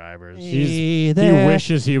 subscribers. Hey He there.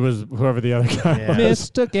 wishes he was whoever the other guy Yeah. was.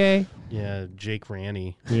 Mr. Gay. Yeah, Jake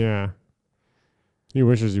Ranny. Yeah. He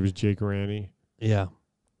wishes he was Jake Ranny. Yeah.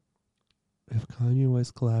 If Kanye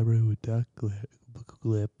West collaborated with Duck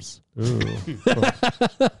Lips. Ooh.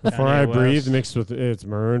 Before I Breathe mixed with it's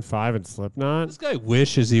Maroon 5 and Slipknot. This guy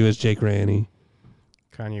wishes he was Jake Ranny.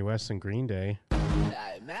 Kanye West and Green Day.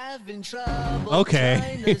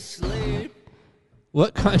 Okay.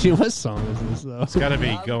 What Kanye West song is this, though? It's got to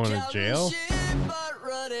be Going to Jail.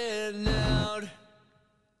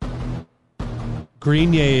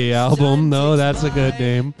 Green Ye album. No, that's a good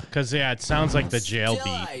name. Because, yeah, it sounds like the jail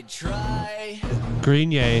beat.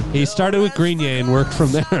 Green Ye. He started with Green Ye and worked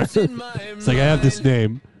from there. It's like, I have this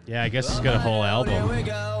name. Yeah, I guess he's got a whole album.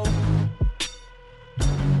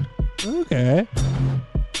 Okay.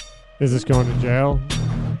 Is this going to jail?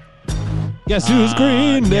 Guess who's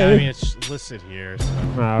Green Day? Yeah, I mean, it's listed here. So.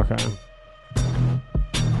 Oh, okay.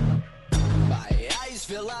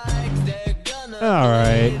 All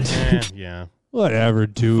right. Yeah. Whatever,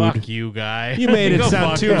 dude. Fuck you, guy. You made it Go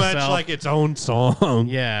sound fuck too much yourself. like its own song.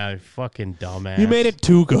 Yeah, fucking dumbass. You made it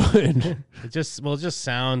too good. It just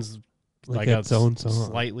sounds Like like its a own song.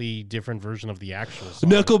 slightly different version of the actual song.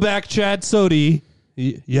 Nickelback, Chad Sodi.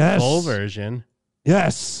 Yes. Full version.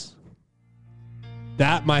 Yes.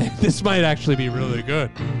 This might actually be really good.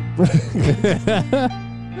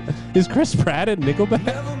 Is Chris Pratt in Nickelback?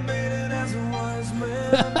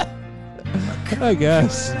 I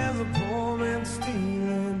guess.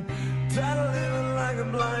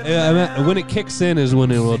 Yeah, I mean, when it kicks in is when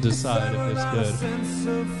it will decide if it's good.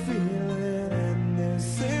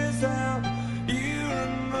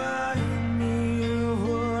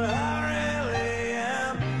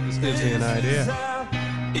 This gives me an idea.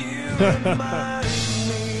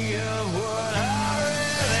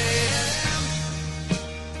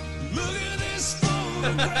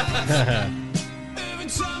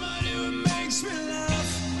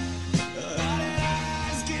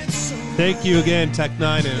 Thank you again,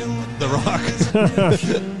 Tech9 and The Rock.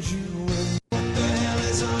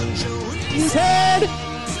 His head.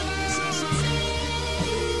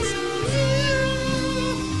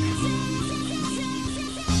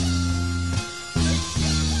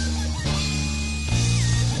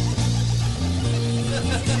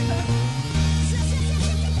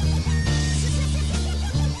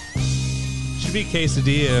 Should be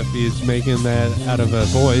quesadilla if he's making that out of a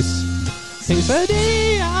voice.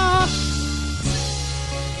 Quesadilla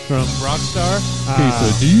from Rockstar.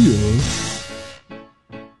 Quesadilla.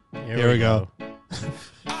 Here we go.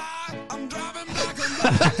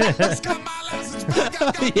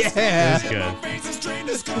 Yeah. That's good.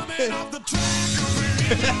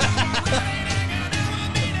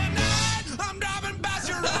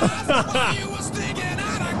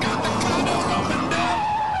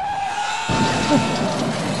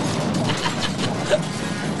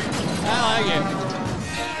 I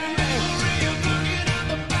like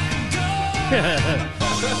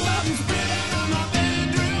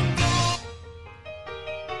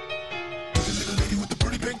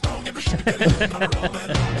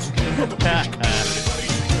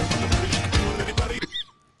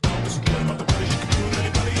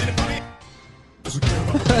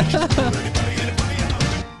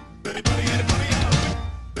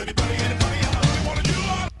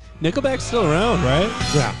Nickelback's still around, right?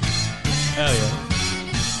 Yeah. Hell yeah.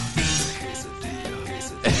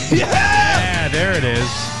 Yeah, there it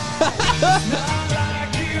is.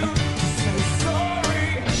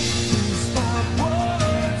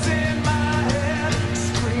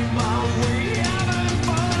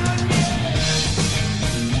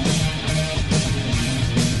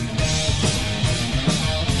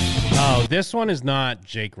 Oh, this one is not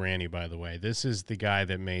Jake Randy, by the way. This is the guy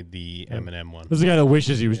that made the Eminem one. This is the guy that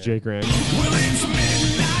wishes he was Jake Randy.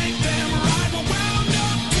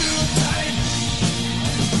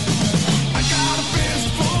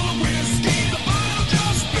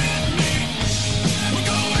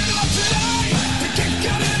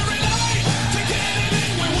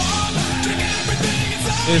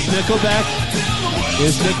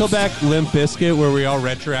 Is Nickelback Limp Bizkit where we all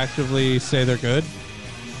retroactively say they're good?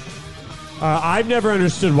 I've never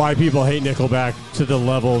understood why people hate Nickelback to the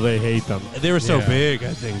level they hate them. They were so Yeah. big,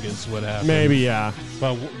 I think, is what happened. Maybe, yeah.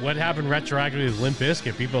 But what happened retroactively with Limp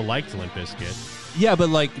Bizkit? People liked Limp Bizkit. Yeah, but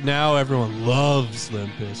like now everyone loves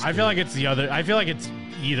Limp Bizkit. I feel like it's the other. I feel like it's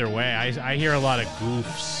either way. I hear a lot of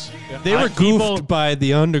goofs. They were goofed by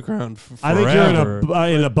the underground forever. I think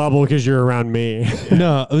you're in a bubble because you're around me.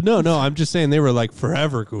 no. I'm just saying they were like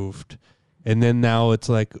forever goofed, and then now it's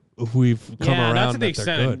like we've come Yeah, around. not to the that extent.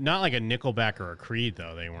 they're Of, good. not like a Nickelback or a Creed,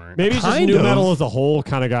 though. They weren't. Maybe it's just Kind new of. metal as a whole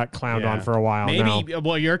kind of got clowned Yeah. on for a while Maybe. now.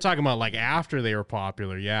 Well, you're talking about like after they were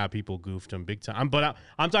popular. Yeah, people goofed them big time. But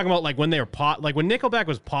I'm talking about like when they were like when Nickelback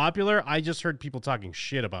was popular. I just heard people talking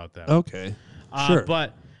shit about them. Okay, sure.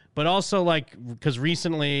 But also like because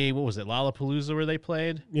recently, what was it, Lollapalooza where they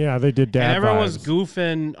played? Yeah, they did dad And everyone vibes. was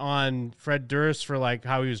goofing on Fred Durst for like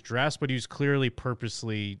how he was dressed, but he was clearly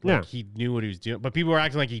purposely like he knew what he was doing. But people were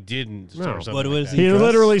acting like he didn't. No. Or something like that. He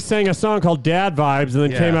literally sang a song called Dad Vibes and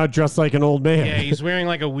then Yeah. came out dressed like an old man. Yeah, he's wearing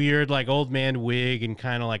like a weird like old man wig and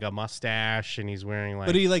kind of like a mustache, and he's wearing like.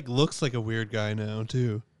 But he like looks like a weird guy now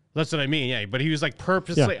too. That's what I mean. Yeah, but he was like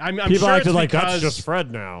purposely. Yeah. I'm People sure acted it's like that's because- just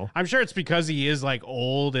Fred now. I'm sure it's because he is like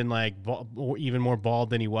old and like or even more bald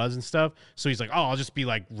than he was and stuff. So he's like, oh, I'll just be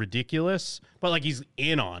like ridiculous. But like he's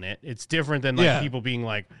in on it. It's different than like Yeah. people being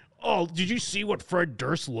like, oh, did you see what Fred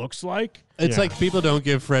Durst looks like? It's like people don't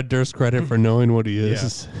give Fred Durst credit for knowing what he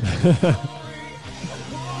is.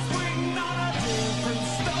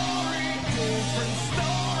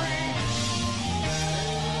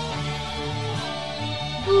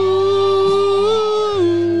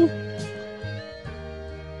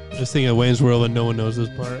 Just thinking of Wayne's World and no one knows this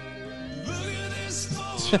part.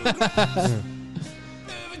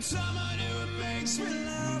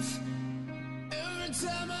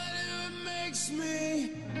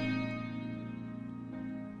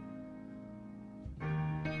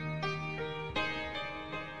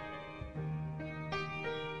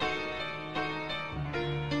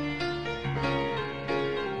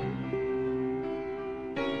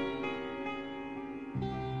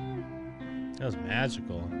 That was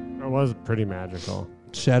magical. It was pretty magical.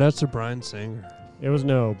 Shout outs to Brian Singer. It was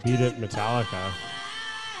no Beat It Metallica.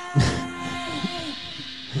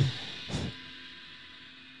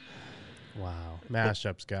 Wow.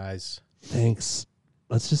 Mashups, guys. Thanks.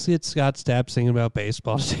 Let's just get Scott Stapp singing about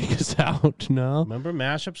baseball to take us out. No? Remember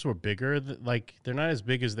mashups were bigger? They're not as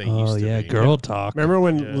big as they used to be. Girl Talk. Remember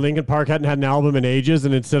when Linkin Park hadn't had an album in ages,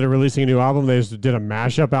 and instead of releasing a new album, they just did a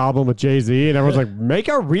mashup album with Jay-Z, and everyone's like, make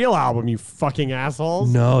a real album, you fucking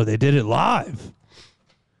assholes. No, they did it live.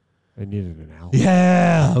 They needed an album.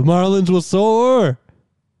 Yeah, Marlins will soar.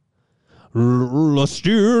 Let's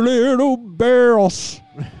steer little barrels.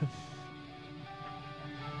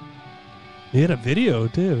 He had a video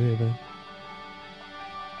too.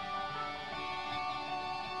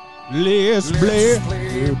 Let's play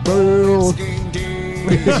barrels.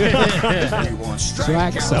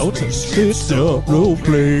 Strikes out and sits up no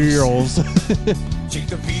barrels. Take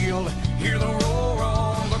the field, hear the roar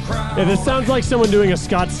of the crowd. Yeah, this sounds like someone doing a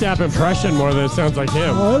Scott Stapp impression more than it sounds like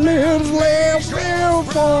him. Let's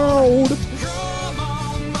forward.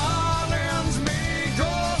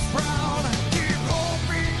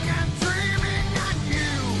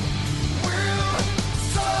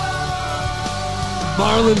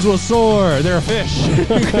 Marlins will soar. They're a fish.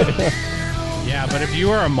 Yeah, but if you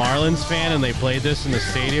were a Marlins fan and they played this in the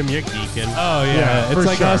stadium, you're geeking. Oh, yeah. It's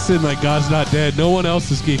like us in God's Not Dead. No one else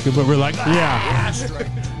is geeking, but we're like, yeah.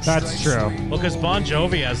 That's true. Well, because Bon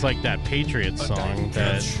Jovi has that Patriots song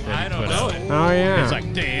that I don't know it. Oh, yeah. It's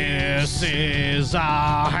like, this is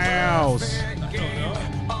our house.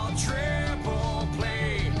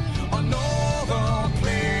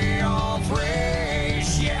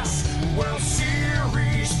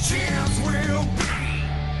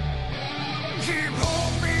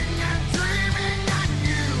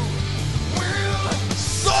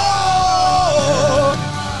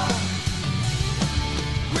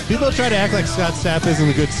 People try to act like Scott Stapp isn't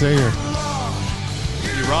a good singer.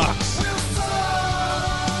 He rocks.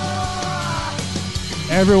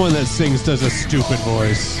 Everyone that sings does a stupid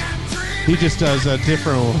voice. He just does a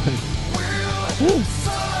different one.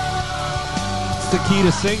 It's the key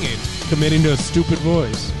to singing. Committing to a stupid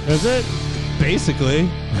voice. Is it? Basically.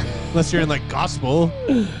 Unless you're in gospel.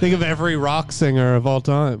 Think of every rock singer of all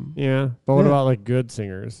time. Yeah. But what about good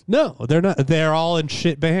singers? No, they're not. They're all in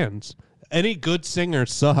shit bands. Any good singer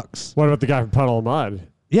sucks. What about the guy from Puddle of Mud?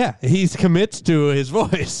 Yeah, he commits to his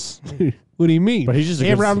voice. What do you mean? But he's just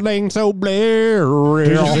a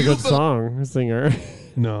good song singer.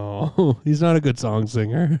 No, he's not a good song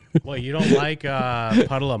singer. What, you don't like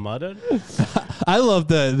Puddle of Mud? I love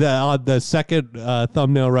the second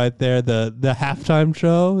thumbnail right there. The halftime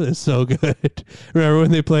show is so good. Remember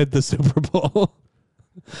when they played the Super Bowl?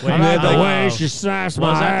 Wait, was that the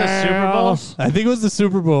Super Bowl? I think it was the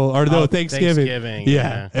Super Bowl or no, Thanksgiving.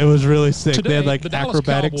 Yeah, it was really sick. Today, they had the Dallas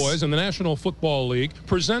acrobatics. Cowboys and the National Football League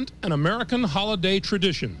present an American holiday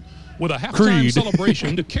tradition with a halftime Creed.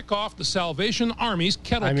 celebration to kick off the Salvation Army's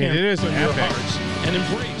kettle camp it is in your epic. hearts and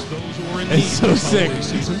embrace those who are in It's need so this sick. holiday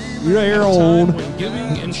season. You're At a old. time when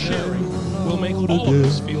giving and sharing will make all of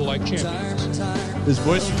us feel like champions. His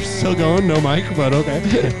voice is still going, no mic, but okay.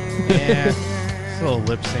 Yeah. A little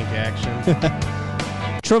lip sync action.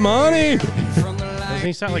 Tremonti. Doesn't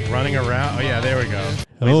he sound like running around? Oh, yeah, there we go.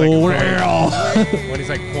 Oh, When he's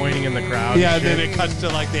pointing in the crowd. Yeah, and then it cuts to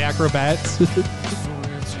the acrobats.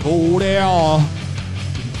 Oh, there.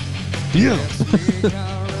 Yeah.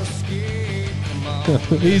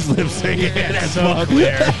 He's lip syncing. Yeah, as so fuck.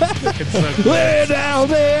 clear. It's so clear. Way down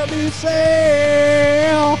there, be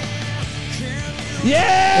sail.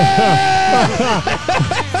 Yeah.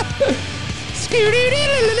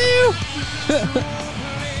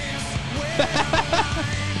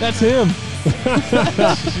 That's him.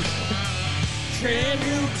 Can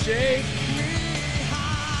you take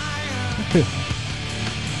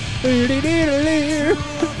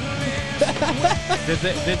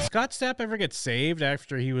Did Scott Stapp ever get saved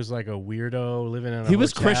after he was a weirdo living in a He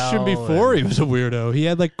was hotel Christian before he was a weirdo. He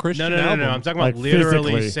had Christian No. albums. I'm talking about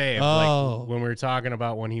literally physically. saved. Oh. When we were talking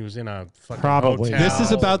about when he was in a fucking Probably. hotel. This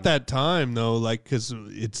is about that time, though, because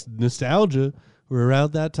it's nostalgia. We're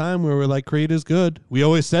around that time where we're like, Creed is good. We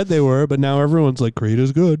always said they were, but now everyone's like, Creed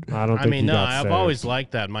is good. I don't think he got I've saved. always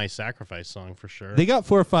liked that My Sacrifice song for sure. They got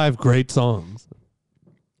 4 or 5 great songs.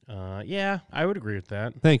 Yeah, I would agree with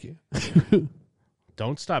that. Thank you.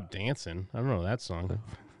 Don't Stop Dancing. I don't know that song.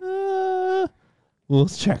 Well,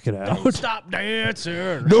 let's check it out. Don't stop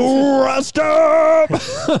dancing. Don't stop.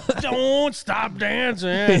 Don't stop dancing.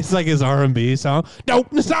 It's like his R&B song.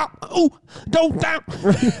 Don't stop. Ooh, don't stop.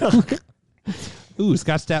 Ooh,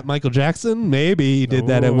 Scott Stapp, Michael Jackson. Maybe he did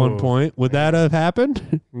that at one point. Would that have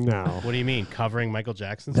happened? No. What do you mean, covering Michael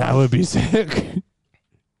Jackson? That would be sick.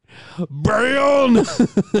 Brown.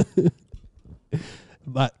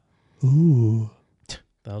 But ooh,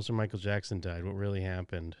 That was when Michael Jackson died. What really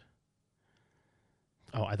happened?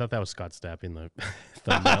 Oh, I thought that was Scott Stapp in the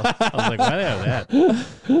thumbnail. I was like, why do they have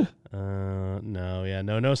that?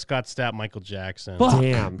 No Scott Stapp, Michael Jackson. Fuck.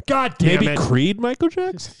 Damn. God damn Maybe it. Creed, Michael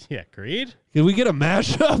Jackson? Yeah, Creed? Can we get a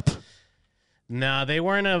mashup? No, they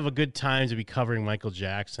weren't of a good time to be covering Michael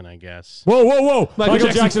Jackson, I guess. Whoa. Michael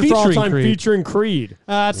Jackson for all featuring time Creed. featuring Creed.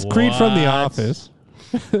 That's Creed from The Office.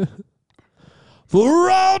 For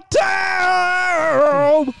all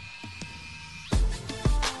time!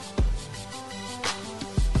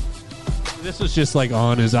 This was just like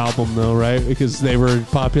on his album though, right? Because they were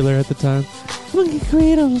popular at the time. Monkey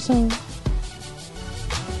Creed on the song.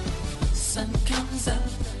 Sun comes up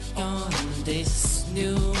on this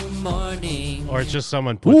new morning. Or it's just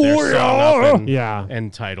someone put their song up and,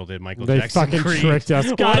 and titled it Michael They Jackson fucking Creed. tricked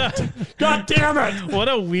us. God damn it! What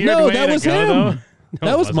a weird No, way that to was go, him. though. No,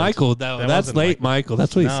 that it was wasn't. Michael. That That's wasn't late Michael.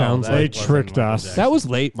 That's what he No, sounds that like. They tricked us. That was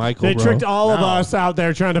late Michael, They bro. tricked all of No. us out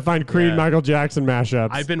there trying to find Creed Yeah. Michael Jackson mashups.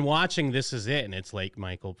 I've been watching This Is It, and it's Lake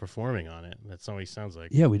Michael performing on it. That's not what he sounds like.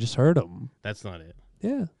 Yeah, we just heard him. That's not it.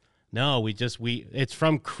 Yeah. No, it's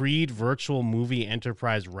from Creed Virtual Movie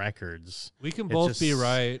Enterprise Records. We can It's both just- be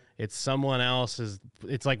right. It's someone else's.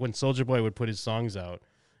 It's like when Soulja Boy would put his songs out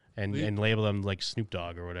and label them like Snoop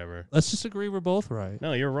Dogg or whatever. Let's just agree we're both right.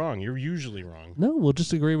 No, you're wrong. You're usually wrong. No, we'll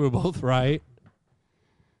just agree we're both right.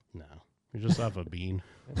 No, you're just off a bean.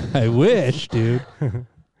 I wish, dude.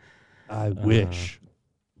 I wish.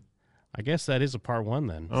 I guess that is a part one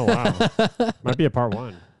then. Oh wow, might be a part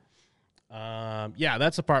one. Yeah,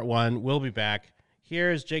 that's a part one. We'll be back.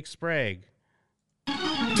 Here's Jake Sprague.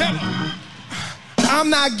 I'm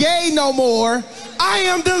not gay no more. I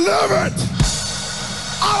am delivered.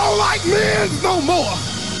 I don't like men no more.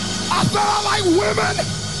 I said I like women.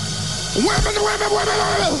 Women.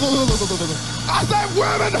 I said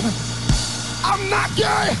women. I'm not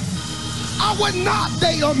gay. I would not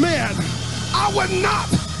date a man. I would not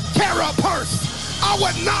carry a purse. I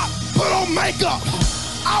would not put on makeup.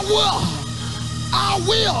 I will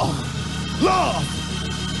love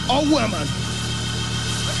a woman.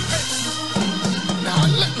 Now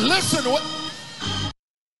listen to it.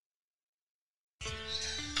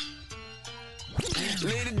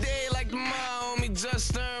 Live the day like tomorrow, homie,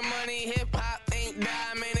 just earn money. Hip hop ain't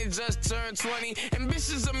die, man, it just turned 20.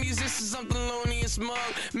 Ambitious of musicians, something lonely and smug.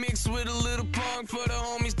 Mixed with a little punk for the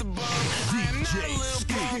homies to bum. I am not a little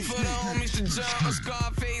punk for the homies to jump. A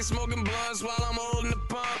Scarface smoking blunts while I'm holding the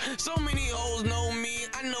pump. So many hoes know me,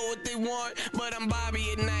 I know what they want. But I'm Bobby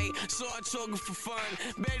at night, so I choke it for fun.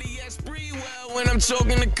 Better yet, spree well when I'm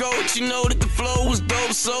choking the coach. You know that the flow was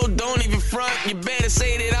dope, so don't even front. You better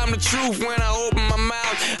say that I'm the truth when I open my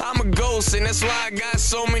mouth. I'm a ghost, and that's why I got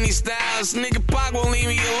so many styles. Nigga Pac won't leave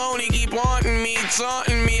me alone, he keep haunting me,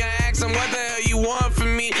 taunting me. I asked him, what the hell you want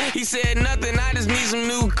from me? He said, nothing, I just need some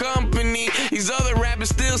new company. These other rappers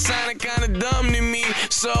still sounding kinda dumb to me.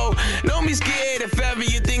 So, don't be scared if ever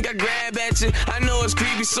you think I grab at you. I know it's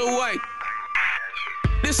creepy, so what?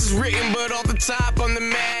 This is written, but off the top, I'm the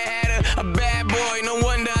Mad Hatter. A bad boy, no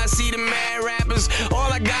wonder I see the mad rappers.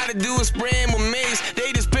 All I gotta do is spray 'em with mace.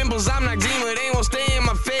 They just pimples, I'm not Dima, they won't stay in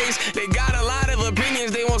my face. They got a lot of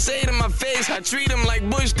opinions, they won't say to my face. I treat them like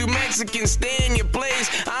Bush do Mexicans, stay in your place.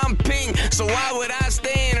 I'm pink, so why would I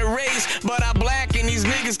stay in a race? But I'm black and these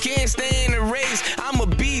niggas can't stay in a race. I'm a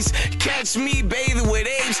beast, catch me bathing with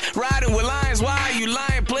apes. Riding with lions, why are you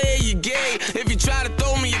lying, player, you gay? If you try to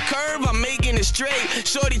throw me a curve, I'm making it straight.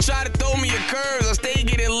 Shorty try to throw me a curve, I stay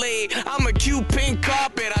getting laid. I'm a cute pink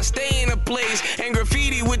carpet, I stay in a place. And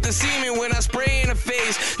graffiti with the semen when I spray in the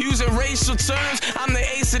face. Using racial terms, I'm the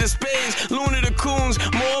ace of the spades. Luna the coons,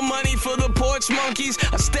 more money for the porch monkeys.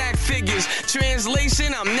 I stack figures.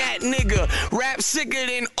 Translation, I'm that nigga. Rap sicker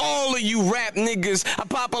than all of you rap niggas. I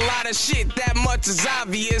pop a lot of shit, that much is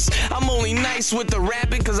obvious. I'm only nice with the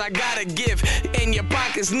rapping cause I got a gift. And your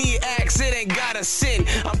pockets need axe, it ain't got a sin.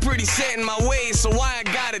 I'm pretty set in my ways, so why I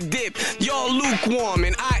gotta dip? Y'all lukewarm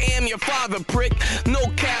and I am your father, prick. No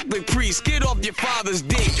Catholic priest, get off your father's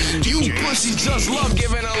dick. You pussies just love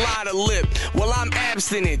giving a lot of lip. Well, I'm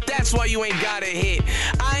abstinent, that's why you ain't got a hit.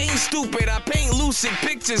 I ain't stupid, I paint lucid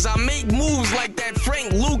pictures. I make moves like that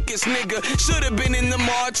Frank Lucas nigga. Should've been in the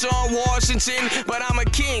March on Washington, but I'm a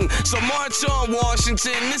king, so march on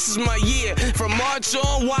Washington. This is my year, from March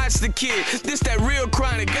on, watch the kid. This that real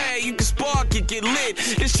chronic, hey, you can spark it, get lit.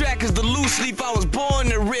 This track is the loose leaf I was born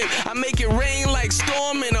to rip. I make it rain like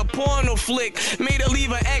storm in a porno flick. Made her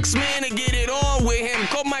leave her ex-man to get it on with him.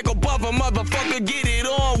 Call Michael Buffer, motherfucker, get it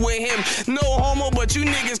on with him. No homo, but you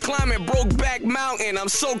niggas climbing Brokeback Mountain. I'm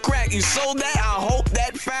so cracked, you sold that? I hope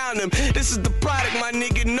that found him. This is the product, my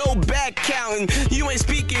nigga, no back counting. You ain't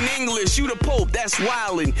speaking English, you the Pope, that's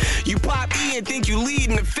wildin'. You pop E and think you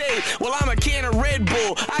leading the faith. Well, I'm a can of Red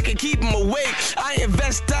Bull, I can keep him awake. I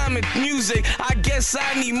invest time in music, I guess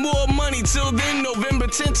I need more money. Till then, November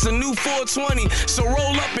 10th's a new 420. So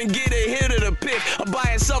roll up and get a hit of the pick. Or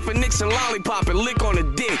buy yourself a Nixon lollipop and lick on a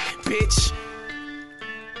dick, bitch.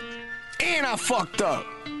 And I fucked up.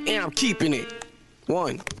 And I'm keeping it.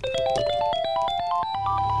 One.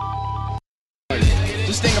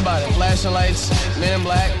 Just think about it. Flashing lights, Men in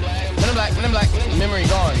Black, memory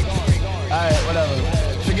gone. Alright, whatever.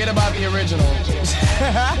 Forget about the original.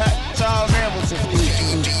 Charles Hamilton.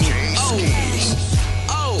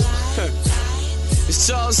 It's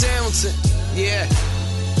Charles Hamilton. Yeah.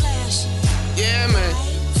 Yeah, man.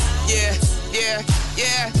 Yeah.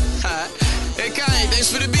 Hey, Kanye, thanks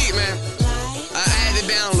for the beat, man. I had to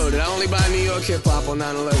download it. I only buy New York hip hop on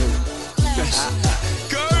 9/11.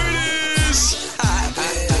 Curtis!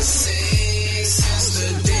 Since the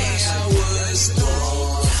day I was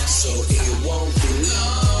born, so it won't be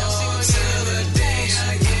long till the day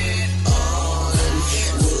I get on.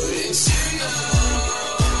 Wouldn't you know?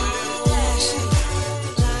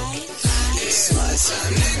 It's my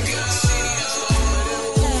time to go.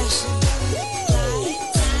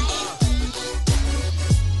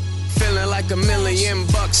 Feeling like $1 million.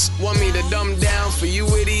 Want me to dumb down for you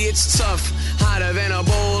idiots? Tough. Hotter than a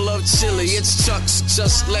bowl of chili. It's Chuck's.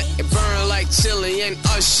 Just let it burn like chili and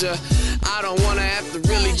Usher. I don't wanna have to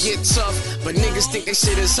really get tough, but niggas think that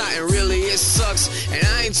shit is hot and really it sucks. And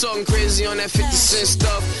I ain't talking crazy on that 50 cent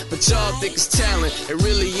stuff, but y'all think it's talent. It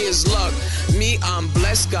really is luck. Me, I'm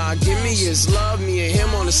blessed. God give me his love. Me and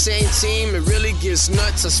him on the same team. It really gets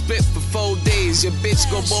nuts. I spit for 4 days. Your bitch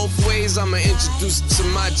go both ways. I'ma introduce it to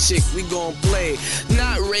my chick. We gon' play.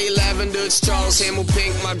 Not Ray Lavender, it's Charles Hamilton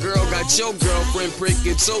Pink. My girl got your girlfriend prick.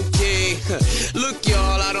 It's okay. Look,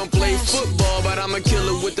 y'all, I don't play football, but I'm a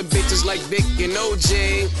killer with the bitches like Vic and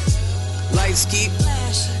OJ. Lights keep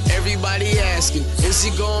everybody asking, is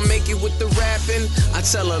he gonna make it with the rapping? I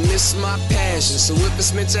tell them it's my passion, so if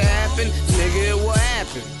it's meant to happen, nigga, it will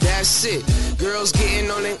happen. That's it. Girls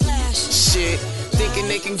getting on it shit, thinking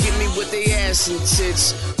they can get me with they ass and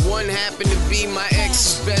tits. One happened to be my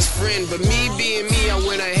ex's best friend, but me being me, I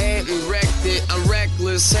went ahead and wrecked it. I'm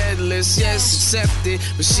reckless, headless, yes, accepted,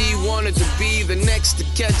 but she wanted to be the next to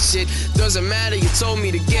catch it. Doesn't matter, you told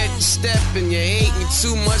me to get your step, and you hate me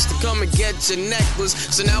too much to come and get your necklace.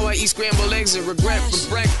 So now I eat scrambled eggs and regret for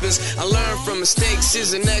breakfast. I learned from mistakes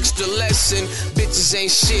is an extra lesson. Bitches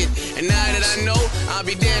ain't shit, and now that I know, I'll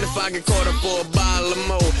be damned if I get caught up for a bottle of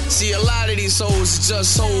mo. See, a lot of these hoes are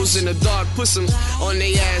just hoes in the dark. Put some on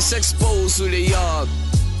they ass, expose who they are.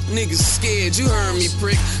 Niggas scared, you heard me,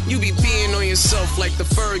 prick. You be peeing on yourself like the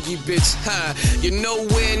Fergie bitch. Ha, you're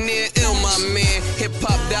nowhere near ill, my man. Hip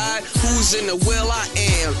hop died, who's in the will? I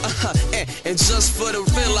am. And just for the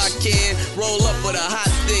real, I can roll up with a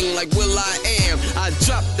hot thing like Will I Am. I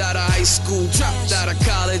dropped out of high school, dropped out of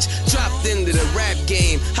college, dropped into the rap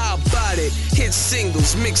game. How about it? Hit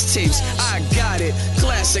singles, mixtapes, I got it.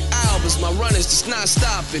 Classic albums, my run is just not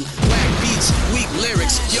stopping. Whack beats, weak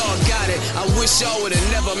lyrics, y'all got it. I wish y'all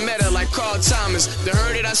would've never met her like Carl Thomas. The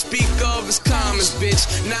her that I speak of is Commons, bitch.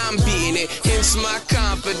 Now I'm beating it, hence my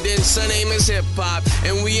confidence. Her name is hip hop,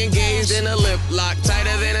 and we engaged in a lip lock,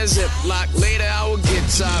 tighter than a zip lock. Later I will get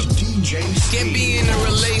top. Can't be in a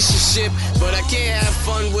relationship, but I can't have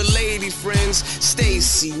fun with lady friends.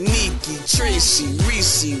 Stacy, Nikki, Tracy,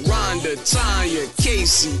 Reese, Rhonda, Tanya,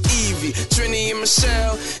 Casey, Evie, Trini and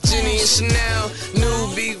Michelle, Jenny and Chanel,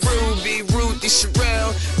 Newbie, Ruby, Ruthie,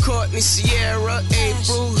 Sherelle, Courtney, Sierra,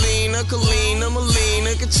 April, Lena, Kalina,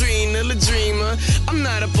 Melina, Katrina, La Dreamer. I'm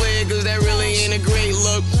not a player cause that really ain't a great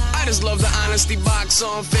look. I just love the honesty box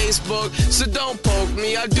on Facebook. So don't poke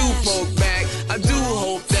me, I do poke back. I do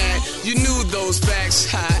hope that you knew those facts.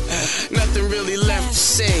 Ha, nothing really left to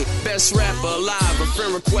say. Best rapper alive, a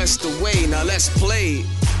friend request away. Now let's play.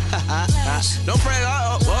 Don't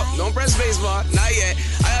press spacebar, not yet.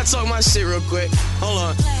 I gotta talk my shit real quick. Hold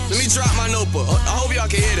on, let me drop my notebook. I hope y'all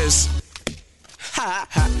can hear this.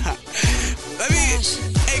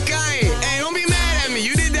 Hey Kanye, hey, don't be mad at me.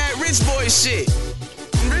 You did that Rich Boy shit.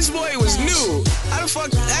 Rich Boy was new. How the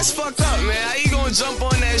fuck? That's fucked up, man. How you gonna jump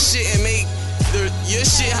on that shit and make your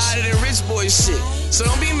shit hotter than Rich Boy shit? So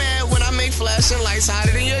don't be mad when I make flashing lights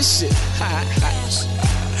hotter than your shit.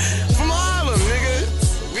 From Harlem, nigga.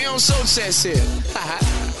 We on show chest here.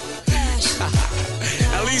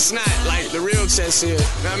 I At least not like the real chest here.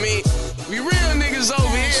 I mean, we real niggas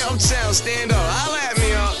over here. I'm saying, stand up. Holla at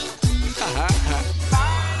me,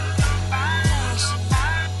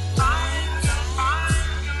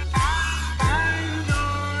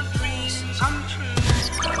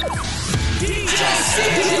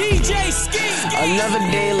 DJ Ski. Another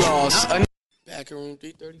day lost. Back in room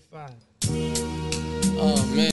 335. Oh, man.